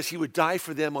because he would die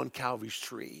for them on Calvary's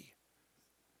tree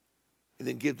and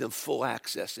then give them full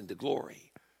access into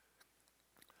glory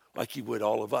like he would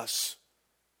all of us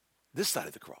this side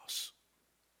of the cross.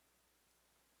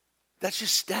 That's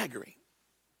just staggering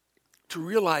to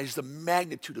realize the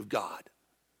magnitude of God.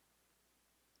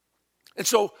 And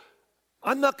so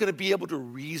I'm not going to be able to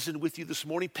reason with you this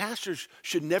morning. Pastors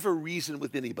should never reason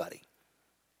with anybody.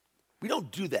 We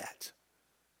don't do that.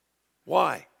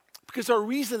 Why? Because our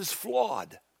reason is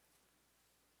flawed.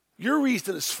 Your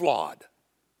reason is flawed.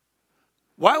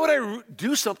 Why would I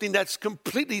do something that's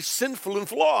completely sinful and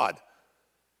flawed?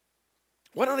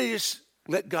 Why don't I just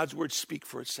let God's word speak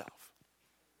for itself?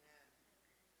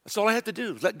 That's all I have to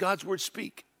do, let God's word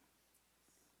speak.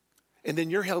 And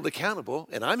then you're held accountable,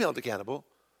 and I'm held accountable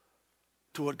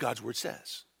to what God's word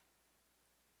says.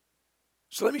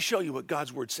 So let me show you what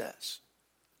God's word says.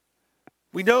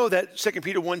 We know that 2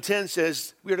 Peter 1:10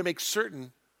 says we are to make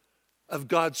certain of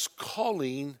God's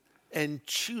calling and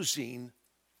choosing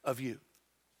of you.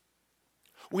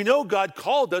 We know God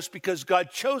called us because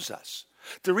God chose us.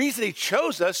 The reason he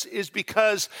chose us is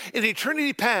because in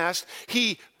eternity past,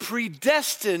 he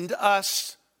predestined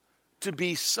us to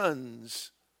be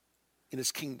sons in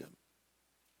his kingdom.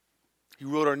 He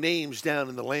wrote our names down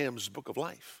in the Lamb's book of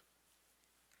life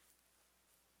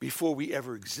before we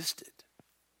ever existed.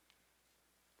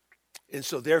 And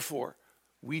so therefore,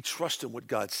 we trust in what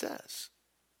God says.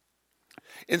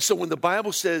 And so when the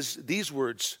Bible says these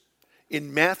words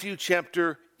in Matthew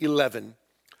chapter 11,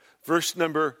 verse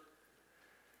number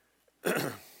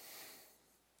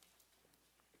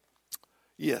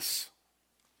yes.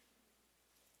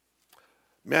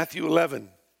 Matthew 11.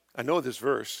 I know this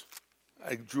verse.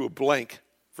 I drew a blank.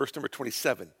 Verse number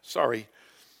 27. Sorry.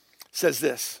 Says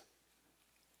this.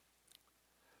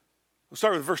 We'll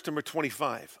start with verse number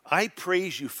 25. I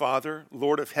praise you, Father,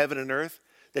 Lord of heaven and earth,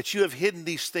 that you have hidden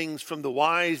these things from the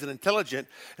wise and intelligent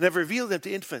and have revealed them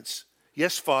to infants.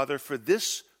 Yes, Father, for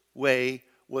this way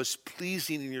was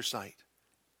pleasing in your sight.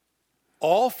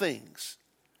 All things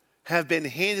have been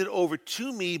handed over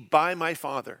to me by my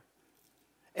Father.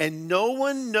 And no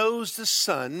one knows the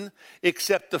Son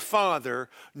except the Father,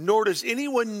 nor does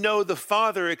anyone know the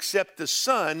Father except the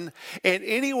Son, and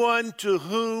anyone to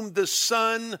whom the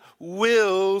Son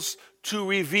wills to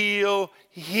reveal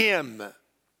him.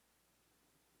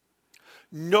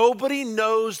 Nobody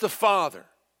knows the Father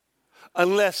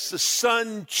unless the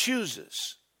Son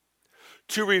chooses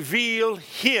to reveal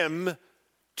him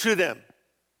to them.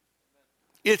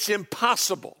 It's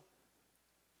impossible.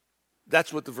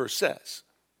 That's what the verse says.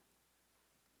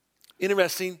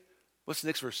 Interesting. What's the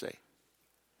next verse say?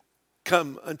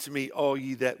 Come unto me, all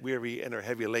ye that weary and are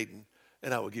heavy laden,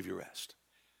 and I will give you rest.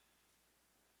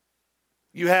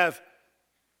 You have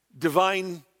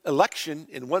divine election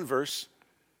in one verse.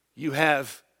 You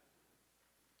have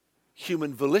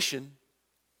human volition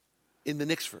in the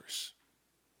next verse.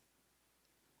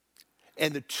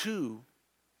 And the two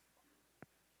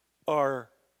are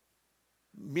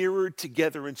mirrored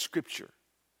together in Scripture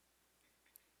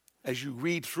as you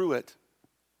read through it,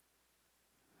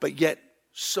 but yet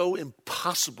so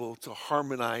impossible to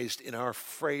harmonize in our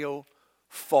frail,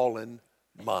 fallen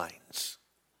minds.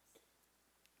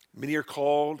 Many are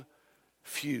called,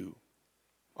 few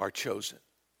are chosen.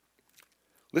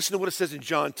 Listen to what it says in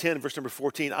John 10, verse number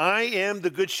 14. I am the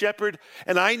good shepherd,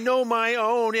 and I know my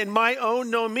own, and my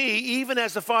own know me, even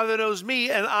as the Father knows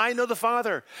me, and I know the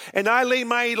Father. And I lay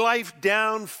my life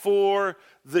down for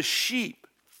the sheep.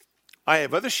 I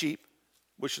have other sheep,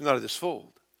 which are not of this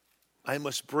fold. I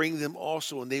must bring them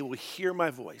also, and they will hear my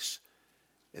voice,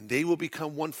 and they will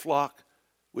become one flock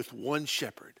with one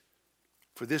shepherd.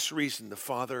 For this reason, the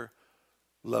Father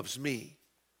loves me,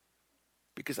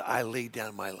 because I lay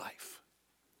down my life.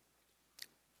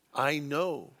 I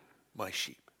know my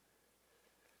sheep.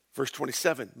 Verse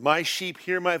 27, my sheep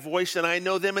hear my voice, and I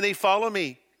know them, and they follow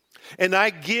me. And I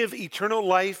give eternal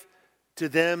life to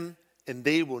them, and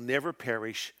they will never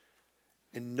perish,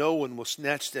 and no one will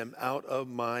snatch them out of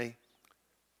my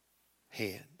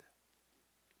hand.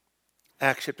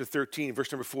 Acts chapter 13,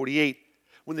 verse number 48.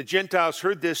 When the Gentiles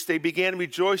heard this, they began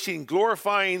rejoicing,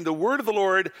 glorifying the word of the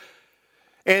Lord.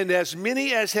 And as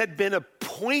many as had been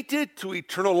appointed to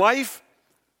eternal life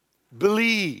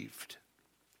believed.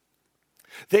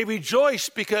 They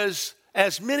rejoiced because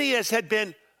as many as had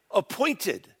been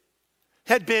appointed,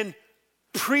 had been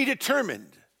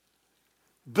predetermined,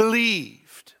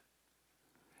 believed.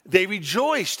 They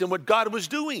rejoiced in what God was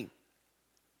doing.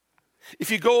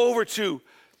 If you go over to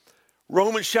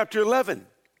Romans chapter 11,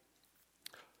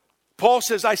 Paul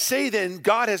says, I say then,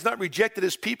 God has not rejected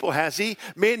his people, has he?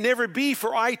 May it never be,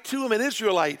 for I too am an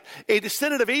Israelite, a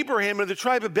descendant of Abraham of the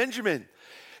tribe of Benjamin.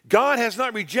 God has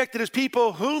not rejected his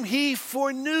people whom he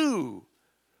foreknew.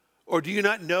 Or do you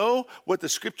not know what the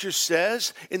scripture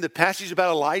says in the passage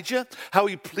about Elijah? How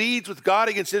he pleads with God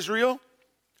against Israel?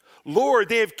 Lord,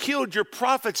 they have killed your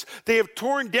prophets. They have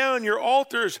torn down your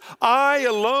altars. I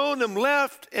alone am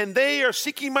left, and they are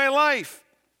seeking my life.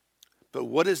 But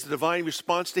what is the divine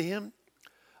response to him?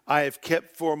 I have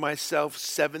kept for myself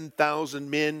 7,000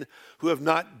 men who have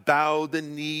not bowed the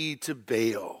knee to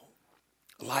Baal.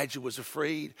 Elijah was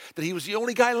afraid that he was the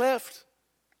only guy left.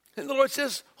 And the Lord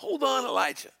says, hold on,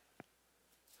 Elijah.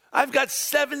 I've got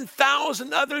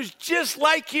 7,000 others just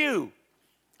like you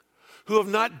who have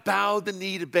not bowed the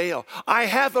knee to Baal. I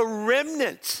have a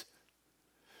remnant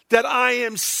that I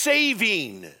am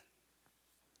saving,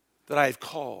 that I have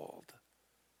called,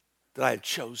 that I have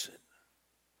chosen.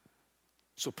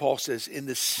 So Paul says, in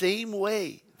the same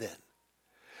way then,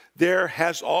 there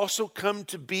has also come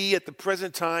to be at the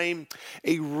present time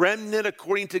a remnant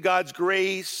according to God's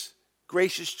gracious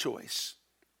choice.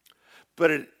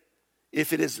 But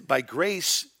if it is by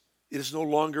grace, it is no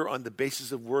longer on the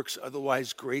basis of works.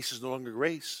 Otherwise, grace is no longer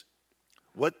grace.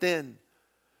 What then?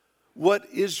 What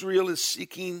Israel is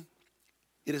seeking,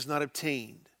 it is not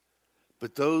obtained.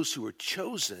 But those who were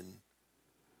chosen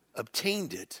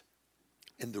obtained it,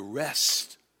 and the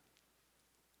rest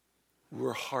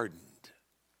were hardened.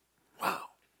 Wow.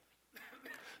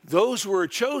 Those who were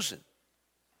chosen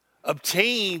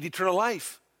obtained eternal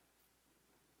life.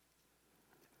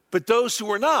 But those who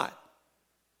were not,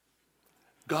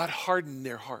 God hardened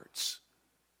their hearts.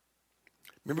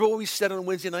 Remember what we said on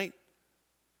Wednesday night?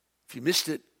 If you missed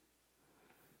it,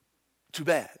 too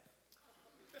bad.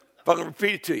 But I'm going to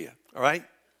repeat it to you, all right?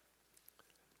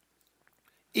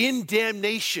 In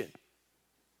damnation,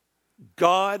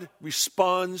 God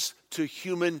responds to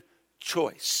human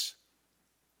choice.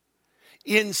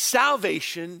 In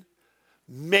salvation,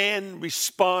 man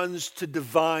responds to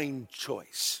divine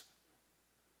choice.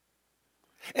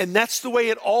 And that's the way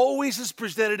it always is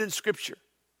presented in Scripture.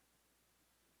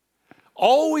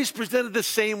 Always presented the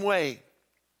same way.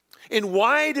 And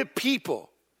why do people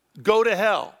go to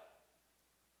hell?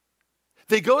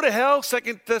 They go to hell,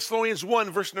 2 Thessalonians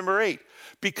 1, verse number 8,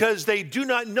 because they do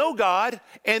not know God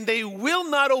and they will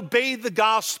not obey the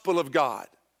gospel of God.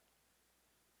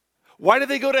 Why do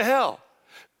they go to hell?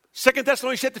 2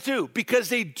 Thessalonians chapter 2, because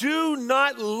they do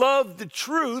not love the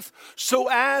truth so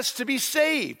as to be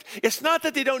saved. It's not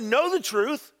that they don't know the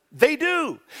truth, they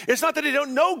do. It's not that they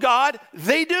don't know God,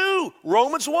 they do.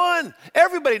 Romans 1,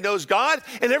 everybody knows God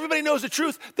and everybody knows the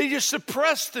truth. They just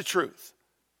suppress the truth.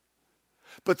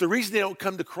 But the reason they don't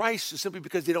come to Christ is simply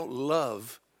because they don't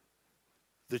love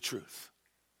the truth.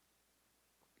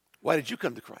 Why did you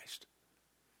come to Christ?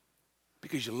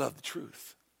 Because you love the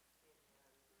truth.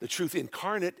 The truth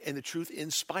incarnate and the truth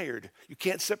inspired. You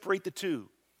can't separate the two.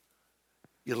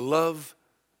 You love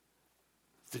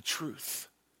the truth.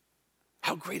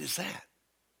 How great is that?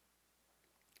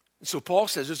 And so Paul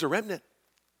says there's a remnant.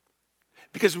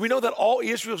 Because we know that all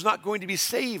Israel is not going to be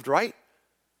saved, right?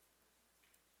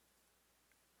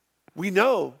 We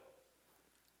know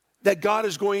that God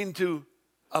is going to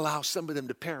allow some of them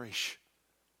to perish.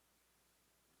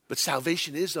 But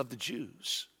salvation is of the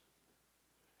Jews.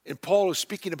 And Paul is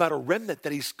speaking about a remnant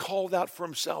that he's called out for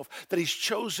himself, that he's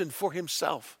chosen for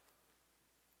himself.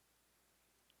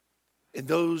 And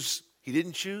those he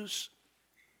didn't choose,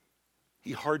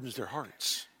 he hardens their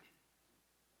hearts.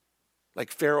 Like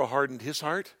Pharaoh hardened his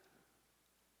heart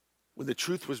when the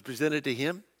truth was presented to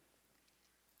him.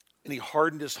 And he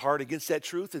hardened his heart against that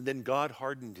truth, and then God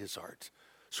hardened his heart.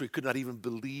 So he could not even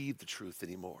believe the truth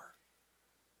anymore.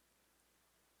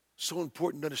 So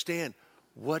important to understand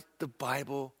what the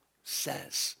Bible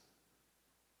says.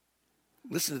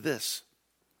 Listen to this.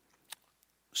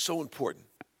 So important.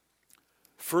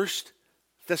 1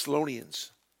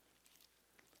 Thessalonians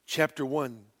chapter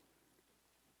 1.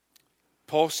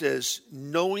 Paul says,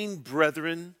 knowing,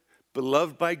 brethren,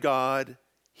 beloved by God,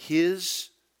 his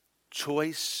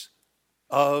choice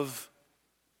of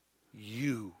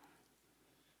you.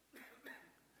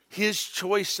 His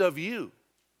choice of you.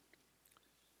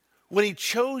 When he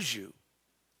chose you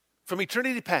from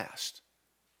eternity past,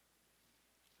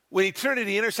 when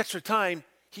eternity intersects with time,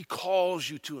 he calls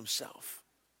you to himself.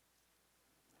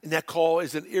 And that call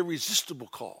is an irresistible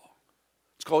call.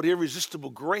 It's called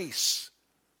irresistible grace.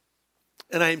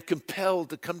 And I am compelled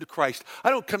to come to Christ. I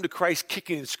don't come to Christ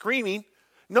kicking and screaming.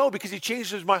 No, because he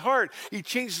changes my heart. He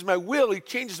changes my will. He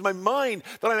changes my mind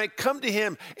that I might come to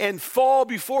him and fall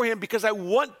before him because I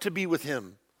want to be with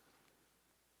him.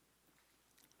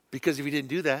 Because if he didn't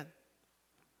do that,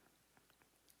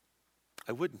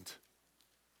 I wouldn't.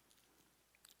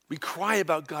 We cry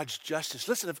about God's justice.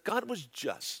 Listen, if God was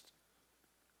just,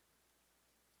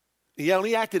 he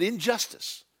only acted in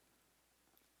justice,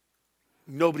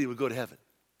 nobody would go to heaven.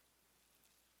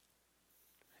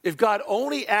 If God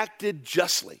only acted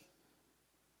justly,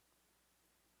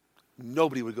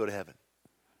 nobody would go to heaven.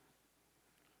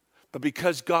 But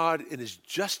because God in his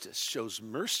justice shows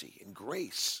mercy and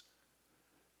grace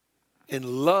and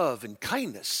love and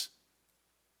kindness,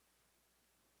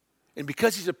 and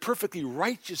because he's a perfectly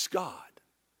righteous God,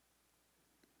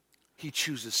 he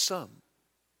chooses some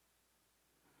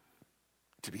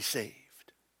to be saved.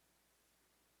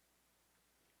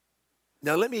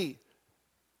 Now let me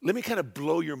kind of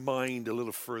blow your mind a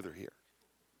little further here.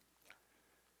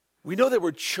 We know that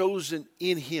we're chosen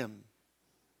in him.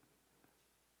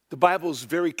 The Bible is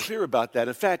very clear about that.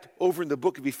 In fact, over in the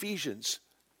book of Ephesians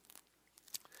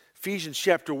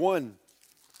chapter 1,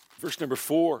 verse number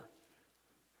 4,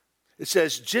 it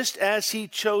says, just as he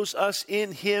chose us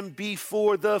in him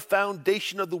before the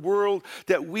foundation of the world,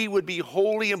 that we would be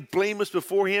holy and blameless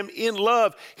before him in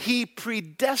love, he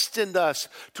predestined us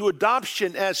to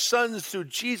adoption as sons through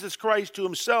Jesus Christ to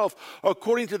himself,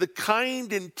 according to the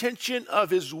kind intention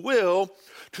of his will,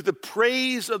 to the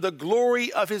praise of the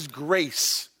glory of his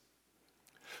grace.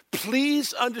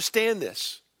 Please understand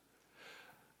this.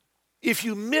 If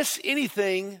you miss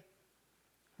anything,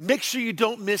 make sure you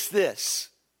don't miss this.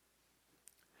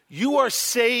 You are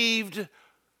saved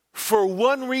for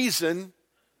one reason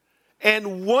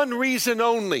and one reason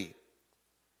only.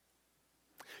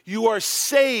 You are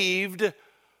saved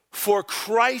for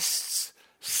Christ's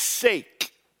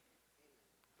sake.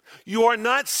 You are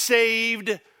not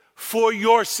saved for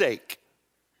your sake.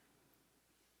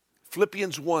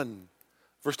 Philippians 1,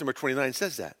 verse number 29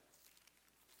 says that.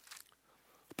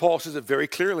 Paul says it very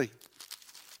clearly.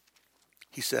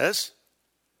 He says,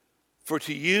 for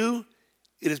to you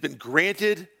it has been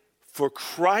granted for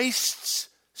Christ's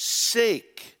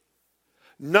sake,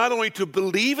 not only to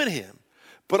believe in him,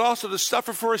 but also to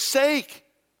suffer for his sake.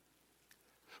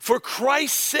 For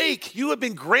Christ's sake, you have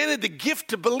been granted the gift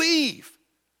to believe.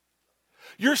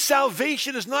 Your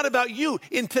salvation is not about you.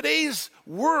 In today's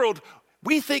world,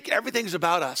 we think everything's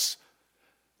about us.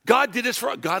 God did this for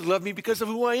us. God loved me because of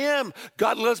who I am.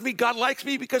 God loves me. God likes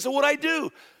me because of what I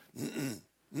do.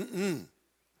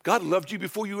 God loved you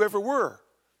before you ever were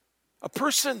a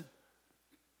person.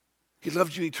 He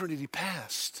loved you in eternity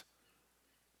past.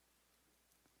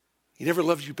 He never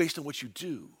loved you based on what you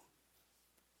do.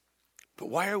 But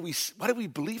why do we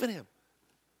believe in him?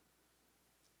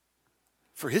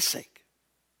 For his sake,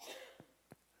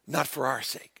 not for our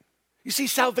sake. You see,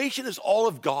 salvation is all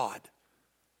of God.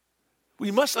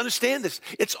 We must understand this.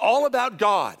 It's all about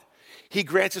God. He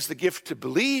grants us the gift to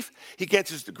believe. He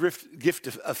grants us the gift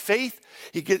of faith.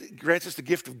 He grants us the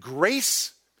gift of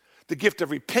grace. The gift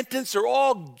of repentance are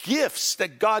all gifts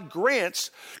that God grants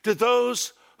to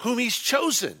those whom he's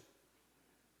chosen.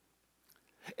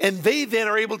 And they then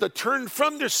are able to turn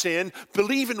from their sin,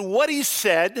 believe in what he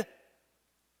said,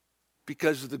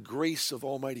 because of the grace of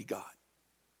Almighty God.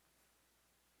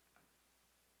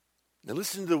 Now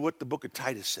listen to what the book of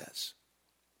Titus says.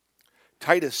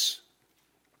 Titus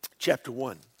chapter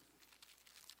 1.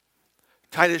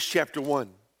 Titus chapter 1.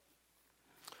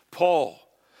 Paul,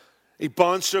 a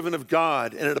bondservant of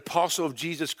God and an apostle of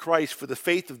Jesus Christ, for the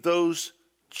faith of those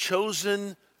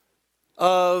chosen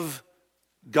of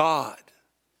God.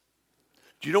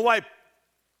 Do you know why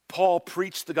Paul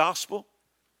preached the gospel?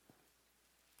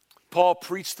 Paul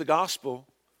preached the gospel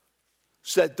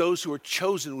so that those who are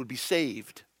chosen would be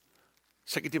saved.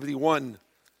 2 Timothy 1,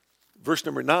 verse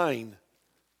number 9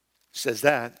 says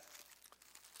that.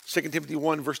 2 Timothy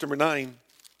 1, verse number 9,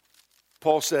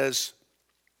 Paul says,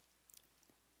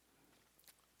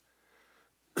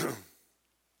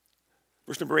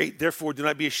 verse number 8, therefore do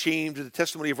not be ashamed of the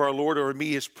testimony of our Lord or of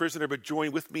me, his prisoner, but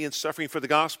join with me in suffering for the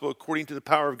gospel according to the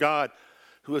power of God,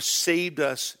 who has saved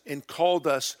us and called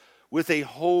us with a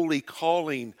holy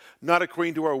calling, not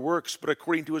according to our works, but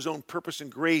according to his own purpose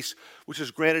and grace, which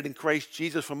is granted in Christ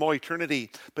Jesus from all eternity,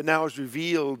 but now has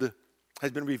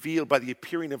been revealed by the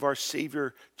appearing of our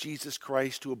Savior, Jesus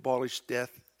Christ, who abolished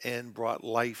death and brought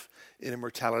life and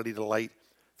immortality to light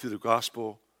through the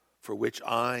gospel, for which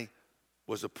I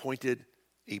was appointed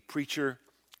a preacher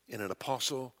and an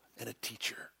apostle and a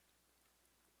teacher.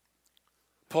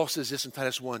 Paul says this in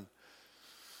Titus 1.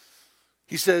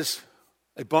 He says,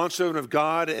 a bondservant of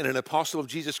God and an apostle of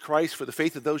Jesus Christ for the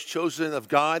faith of those chosen of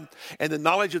God and the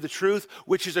knowledge of the truth,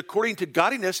 which is according to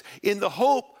godliness in the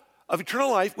hope of eternal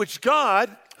life, which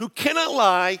God, who cannot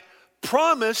lie,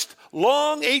 promised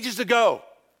long ages ago.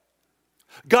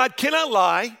 God cannot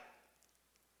lie,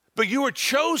 but you were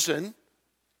chosen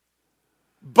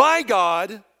by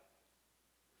God,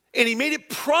 and he made it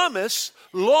promise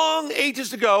long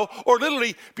ages ago, or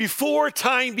literally before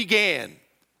time began.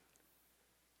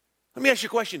 Let me ask you a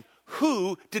question.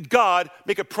 Who did God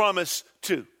make a promise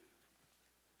to?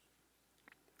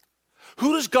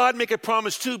 Who does God make a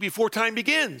promise to before time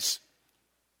begins?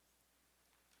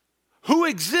 Who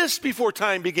exists before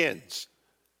time begins?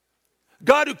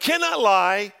 God, who cannot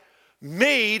lie,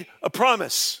 made a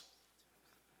promise.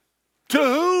 To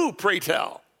who, pray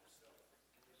tell?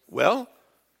 Well,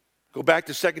 go back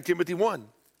to 2 Timothy 1.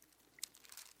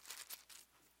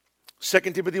 2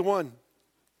 Timothy 1.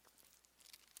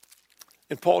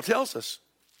 And Paul tells us.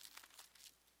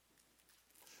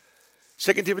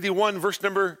 2 Timothy 1, verse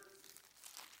number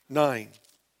 9.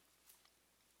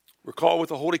 We're called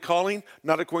with a holy calling,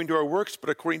 not according to our works, but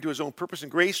according to his own purpose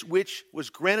and grace, which was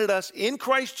granted us in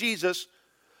Christ Jesus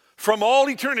from all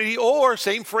eternity, or,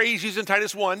 same phrase used in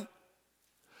Titus 1,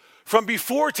 from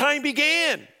before time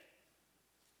began.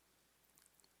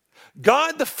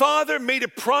 God the Father made a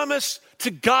promise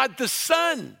to God the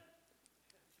Son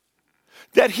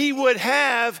that he would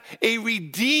have a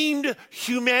redeemed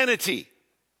humanity.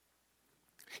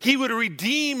 He would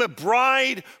redeem a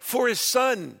bride for his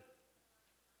Son.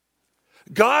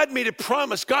 God made a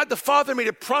promise, God the Father made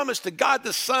a promise to God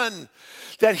the Son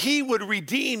that he would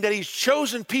redeem, that he's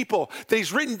chosen people, that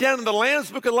he's written down in the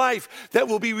Lamb's Book of Life, that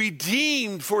will be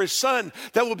redeemed for his Son,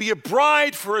 that will be a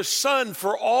bride for his Son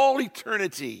for all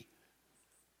eternity.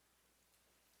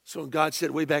 So when God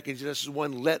said way back in Genesis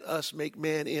 1, let us make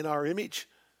man in our image,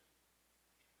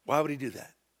 why would he do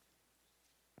that?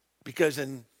 Because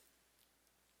in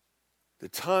the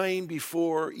time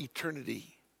before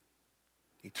eternity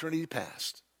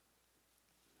past,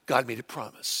 God made a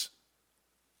promise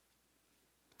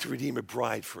to redeem a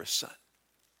bride for his Son.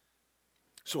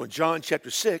 So in John chapter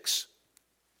 6,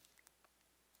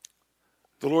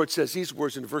 the Lord says these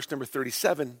words in verse number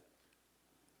 37,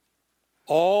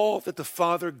 all that the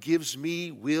Father gives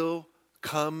me will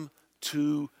come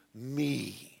to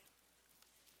me.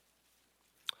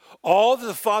 All that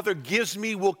the Father gives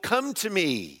me will come to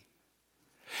me.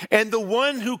 And the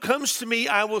one who comes to me,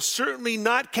 I will certainly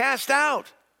not cast out.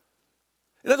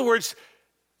 In other words,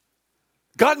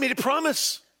 God made a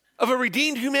promise of a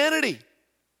redeemed humanity.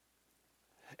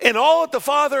 And all that the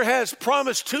Father has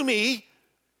promised to me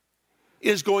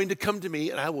is going to come to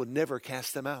me, and I will never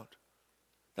cast them out.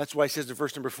 That's why it says in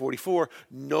verse number 44,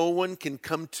 no one can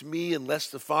come to me unless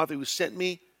the Father who sent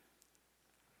me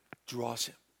draws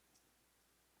him.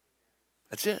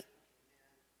 That's it.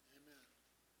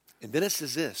 And then it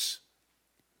says this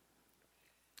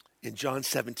in John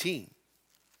 17,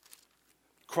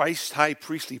 Christ's high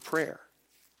priestly prayer.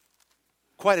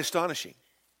 Quite astonishing.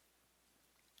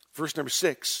 Verse number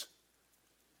 6,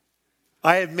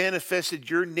 I have manifested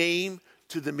your name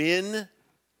to the men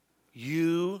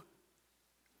you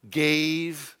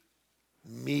gave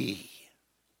me.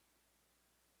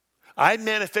 I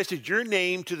manifested your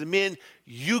name to the men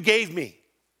you gave me.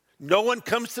 No one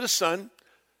comes to the Son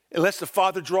unless the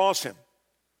Father draws him.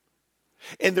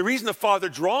 And the reason the Father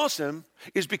draws him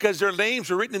is because their names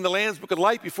were written in the Lamb's Book of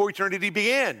Life before eternity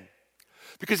began.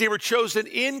 Because they were chosen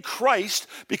in Christ,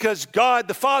 because God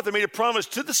the Father made a promise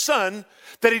to the Son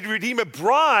that he'd redeem a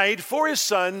bride for his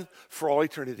Son for all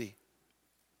eternity.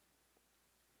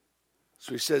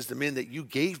 So he says, the men that you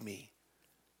gave me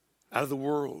out of the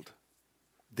world,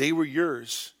 they were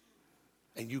yours,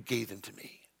 and you gave them to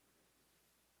me.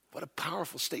 What a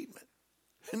powerful statement.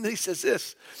 And then he says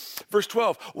this, verse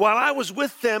 12, while I was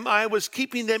with them, I was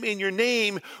keeping them in your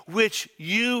name, which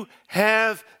you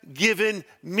have given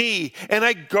me. And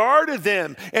I guarded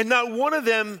them, and not one of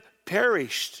them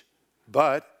perished.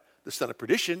 But the son of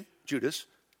perdition, Judas,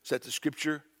 said the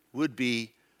scripture would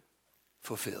be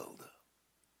fulfilled.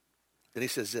 Then he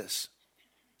says this,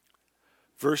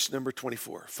 verse number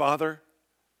 24, Father,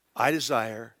 I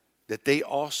desire that they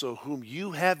also whom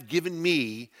you have given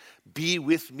me be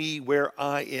with me where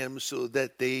I am, so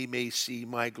that they may see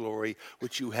my glory,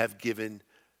 which you have given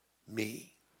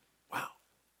me. Wow.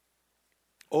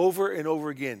 Over and over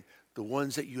again, the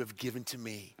ones that you have given to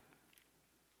me.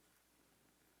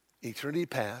 In eternity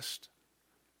past,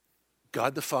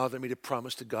 God the Father made a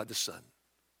promise to God the Son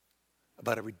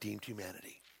about a redeemed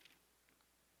humanity.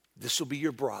 This will be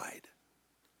your bride.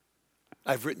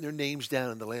 I've written their names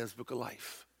down in the Lamb's Book of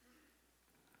Life.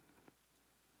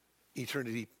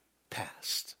 Eternity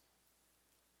past.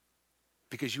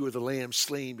 Because you are the Lamb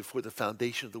slain before the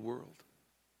foundation of the world.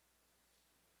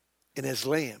 And as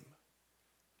Lamb,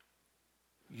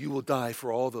 you will die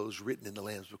for all those written in the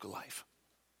Lamb's Book of Life.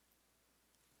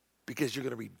 Because you're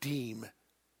going to redeem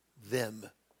them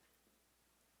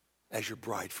as your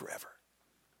bride forever.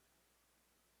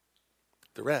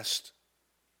 The rest,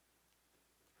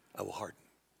 I will harden.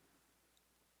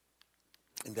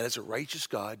 And that is a righteous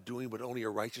God doing what only a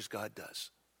righteous God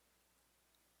does.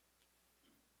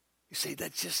 You say,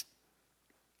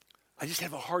 I just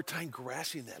have a hard time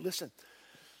grasping that. Listen,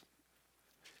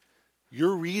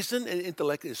 your reason and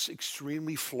intellect is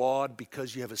extremely flawed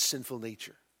because you have a sinful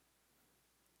nature.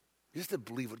 You just have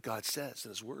to believe what God says in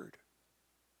his word.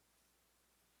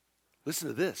 Listen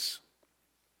to this.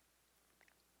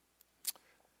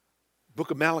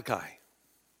 Book of Malachi.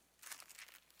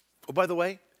 Oh, by the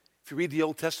way, if you read the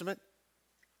Old Testament,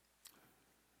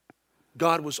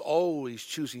 God was always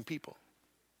choosing people.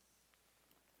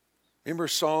 Remember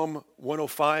Psalm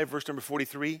 105, verse number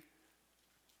 43?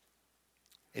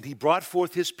 And he brought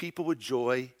forth his people with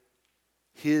joy,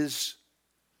 his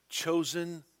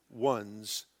chosen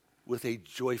ones with a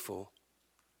joyful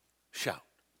shout.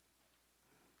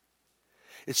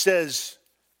 It says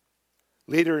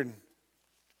later in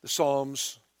the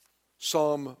Psalms,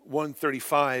 Psalm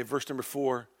 135, verse number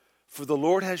 4, for the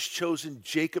Lord has chosen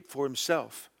Jacob for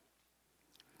himself,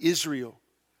 Israel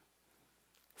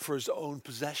for his own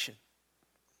possession.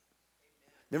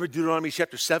 Remember Deuteronomy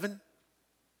chapter 7?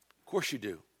 Of course you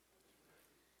do.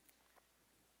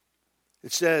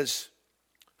 It says,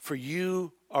 for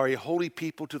you are a holy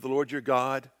people to the Lord your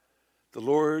God. The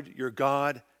Lord your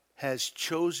God has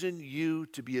chosen you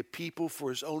to be a people for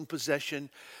his own possession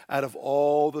out of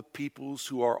all the peoples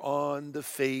who are on the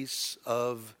face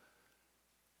of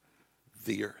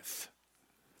the earth.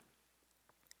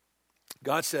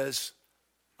 God says,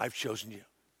 I've chosen you.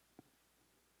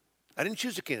 I didn't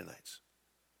choose the Canaanites,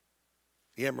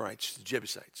 the Amorites, the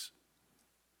Jebusites.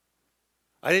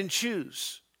 I didn't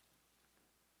choose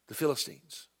the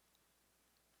Philistines.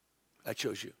 I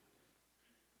chose you.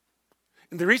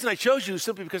 And the reason I chose you is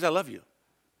simply because I love you.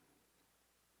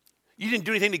 You didn't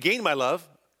do anything to gain my love,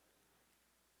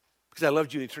 because I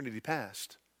loved you in eternity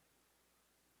past.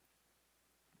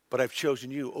 But I've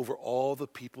chosen you over all the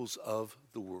peoples of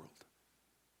the world.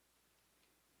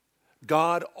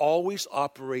 God always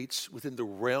operates within the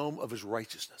realm of his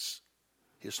righteousness,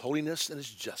 his holiness and his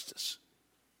justice.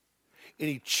 And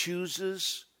he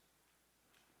chooses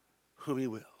whom he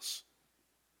wills.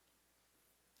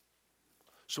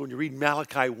 So when you read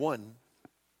Malachi 1,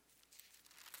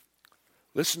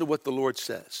 listen to what the Lord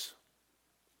says.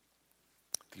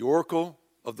 The oracle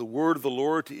of the word of the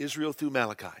Lord to Israel through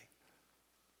Malachi.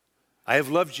 I have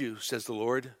loved you, says the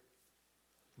Lord,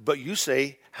 but you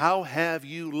say, how have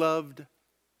you loved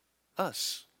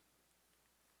us?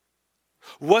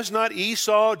 Was not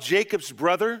Esau Jacob's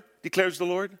brother, declares the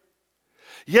Lord?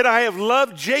 Yet I have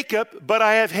loved Jacob, but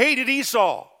I have hated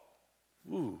Esau.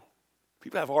 Ooh,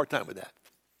 people have a hard time with that.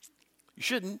 You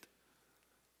shouldn't.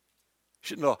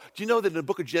 Shouldn't all. Do you know that in the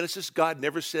book of Genesis, God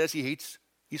never says he hates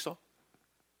Esau?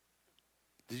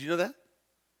 Did you know that?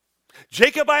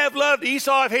 Jacob I have loved,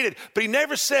 Esau I've hated. But he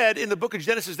never said in the book of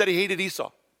Genesis that he hated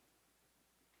Esau.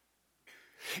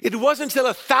 It wasn't until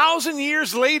 1,000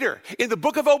 years later in the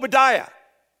book of Obadiah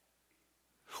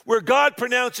where God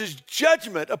pronounces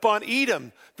judgment upon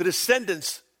Edom, the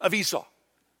descendants of Esau.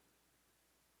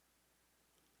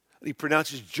 And he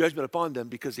pronounces judgment upon them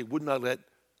because they would not let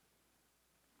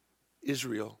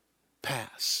Israel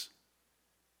pass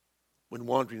when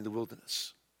wandering in the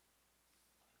wilderness.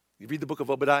 You read the book of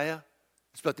Obadiah,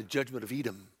 it's about the judgment of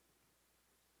Edom,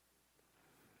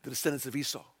 the descendants of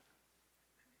Esau.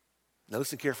 Now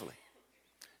listen carefully.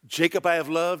 Jacob I have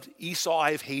loved, Esau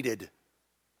I have hated.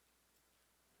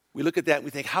 We look at that and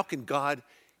we think, how can God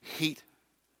hate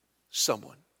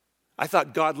someone? I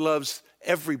thought God loves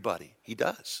everybody. He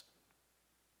does.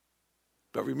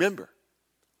 But remember,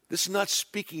 this is not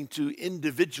speaking to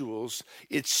individuals,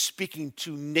 it's speaking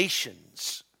to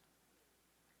nations.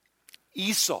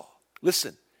 Esau,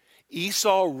 listen,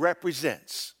 Esau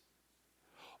represents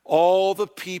all the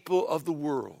people of the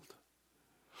world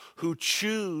who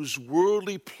choose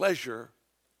worldly pleasure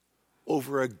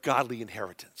over a godly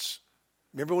inheritance.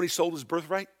 Remember when he sold his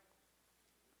birthright?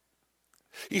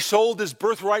 He sold his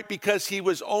birthright because he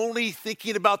was only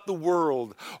thinking about the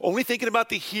world, only thinking about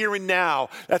the here and now.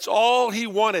 That's all he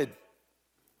wanted.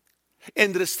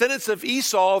 And the descendants of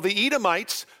Esau, the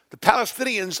Edomites, the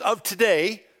Palestinians of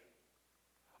today,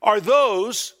 are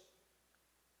those,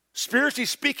 spiritually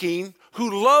speaking,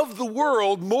 who love the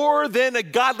world more than a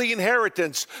godly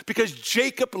inheritance, because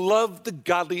Jacob loved the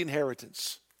godly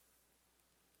inheritance.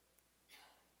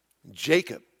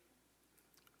 Jacob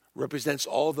represents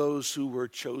all those who were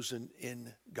chosen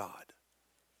in God.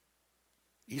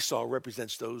 Esau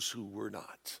represents those who were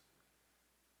not,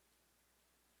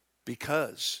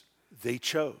 because they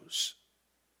chose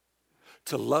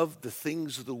to love the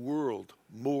things of the world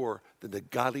more than the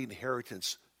godly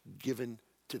inheritance given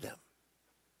to them.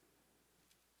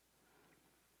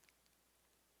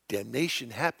 Damnation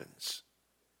happens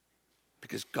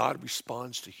because God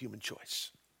responds to human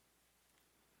choice.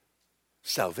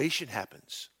 Salvation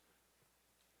happens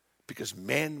because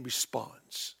man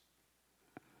responds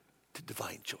to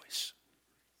divine choice.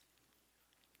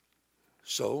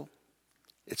 So,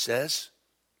 it says,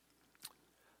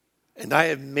 And I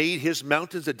have made his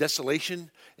mountains a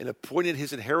desolation and appointed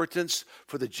his inheritance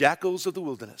for the jackals of the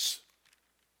wilderness.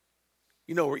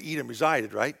 You know where Edom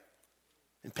resided, right?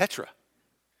 In Petra.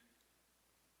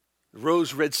 The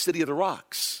rose-red city of the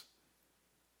rocks.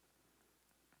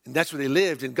 And that's where they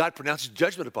lived, and God pronounces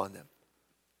judgment upon them.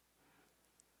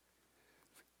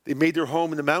 They made their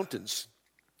home in the mountains.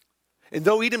 And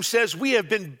though Edom says, we have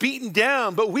been beaten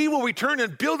down, but we will return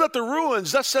and build up the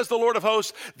ruins, thus says the Lord of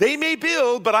hosts, they may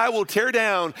build, but I will tear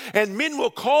down, and men will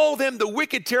call them the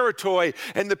wicked territory,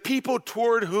 and the people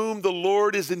toward whom the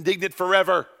Lord is indignant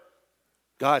forever.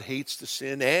 God hates the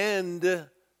sin and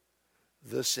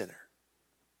the sinner.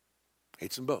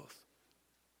 Hates them both.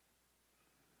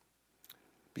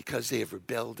 Because they have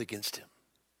rebelled against him.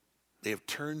 They have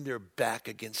turned their back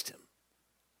against him.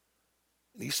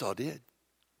 And Esau did.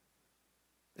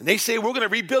 And they say, we're going to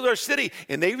rebuild our city.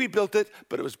 And they rebuilt it,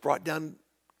 but it was brought down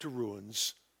to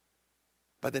ruins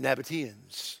by the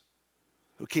Nabateans,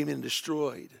 who came in and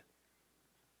destroyed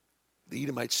the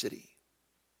Edomite city.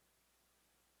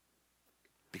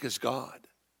 Because God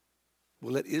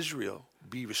will let Israel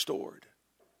be restored.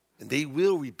 And they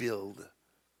will rebuild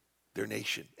their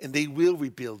nation. And they will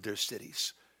rebuild their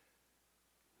cities.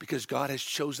 Because God has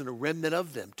chosen a remnant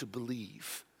of them to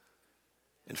believe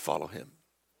and follow him.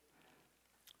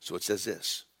 So it says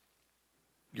this,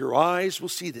 your eyes will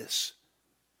see this,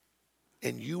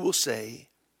 and you will say,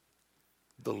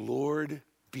 the Lord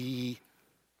be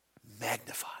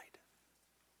magnified.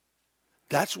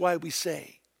 That's why we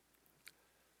say,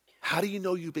 how do you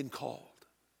know you've been called?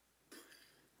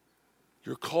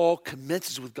 Your call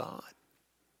commences with God.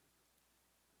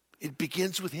 It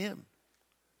begins with him.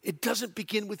 It doesn't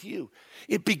begin with you.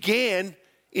 It began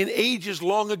in ages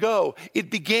long ago. It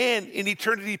began in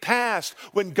eternity past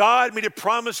when God made a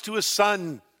promise to his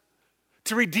son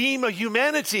to redeem a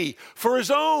humanity for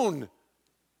his own.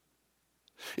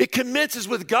 It commences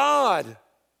with God.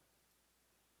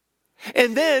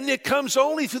 And then it comes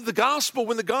only through the gospel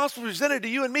when the gospel is presented to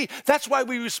you and me. That's why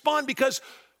we respond, because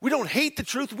we don't hate the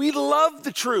truth. We love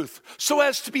the truth so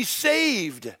as to be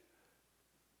saved.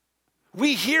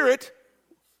 We hear it.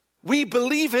 We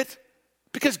believe it.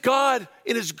 Because God,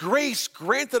 in his grace,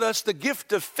 granted us the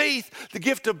gift of faith, the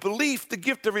gift of belief, the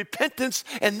gift of repentance,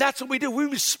 and that's what we do. We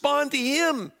respond to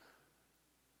him.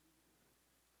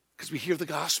 Because we hear the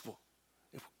gospel,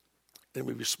 then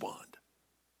we respond.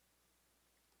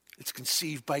 It's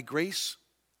conceived by grace,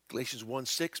 Galatians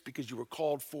 1:6, because you were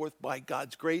called forth by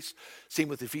God's grace. Same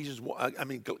with Galatians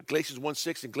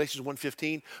 1:6 and Galatians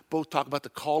 1:15. Both talk about the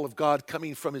call of God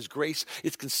coming from his grace.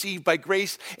 It's conceived by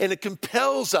grace, and it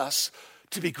compels us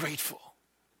to be grateful.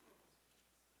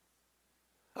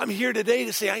 I'm here today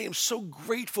to say I am so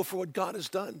grateful for what God has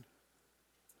done.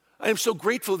 I am so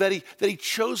grateful that he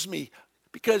chose me,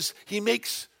 because he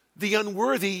makes the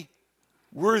unworthy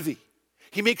worthy.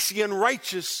 He makes the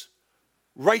unrighteous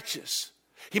righteous.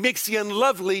 He makes the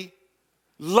unlovely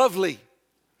lovely.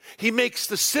 He makes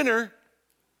the sinner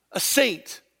a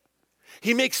saint.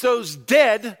 He makes those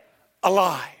dead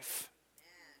alive.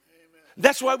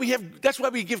 That's why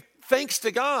we give thanks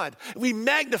to God. We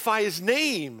magnify his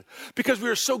name, because we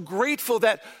are so grateful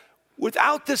that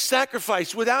without this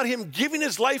sacrifice, without him giving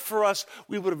his life for us,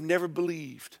 we would have never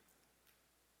believed.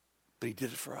 But he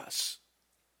did it for us.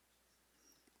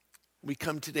 We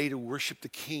come today to worship the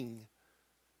King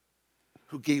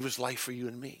who gave his life for you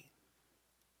and me.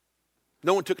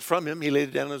 No one took it from him. He laid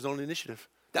it down on his own initiative.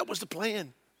 That was the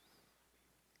plan.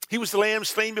 He was the lamb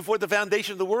slain before the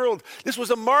foundation of the world. This was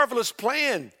a marvelous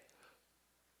plan.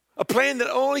 A plan that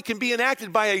only can be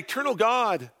enacted by an eternal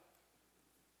God.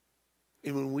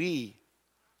 And when we,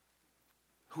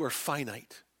 who are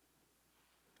finite,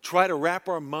 try to wrap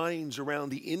our minds around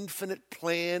the infinite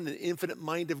plan and infinite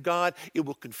mind of God, it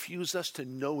will confuse us to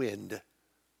no end.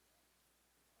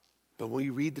 But when we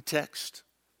read the text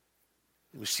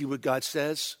and we see what God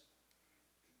says,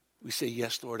 we say,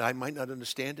 yes, Lord, I might not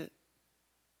understand it.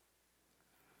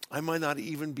 I might not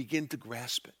even begin to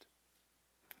grasp it.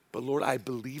 But Lord, I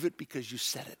believe it because you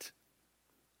said it.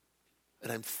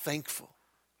 And I'm thankful,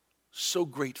 so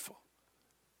grateful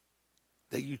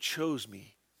that you chose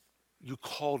me. You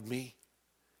called me.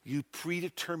 You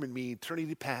predetermined me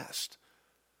eternity past.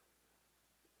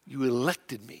 You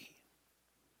elected me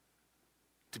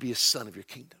to be a son of your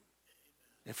kingdom.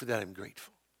 And for that, I'm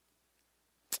grateful.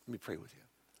 Let me pray with you.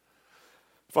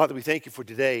 Father, we thank you for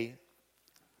today.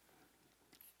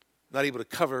 Not able to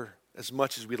cover as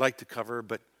much as we'd like to cover,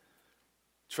 but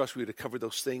trust we to cover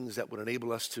those things that would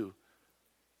enable us to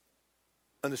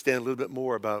understand a little bit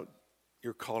more about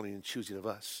your calling and choosing of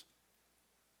us.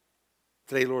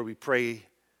 Today, Lord, we pray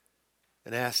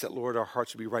and ask that, Lord, our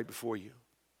hearts would be right before you.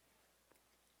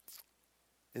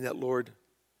 And that, Lord,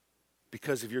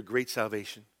 because of your great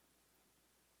salvation,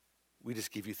 we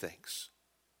just give you thanks.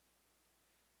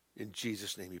 In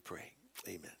Jesus' name we pray.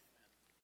 Amen.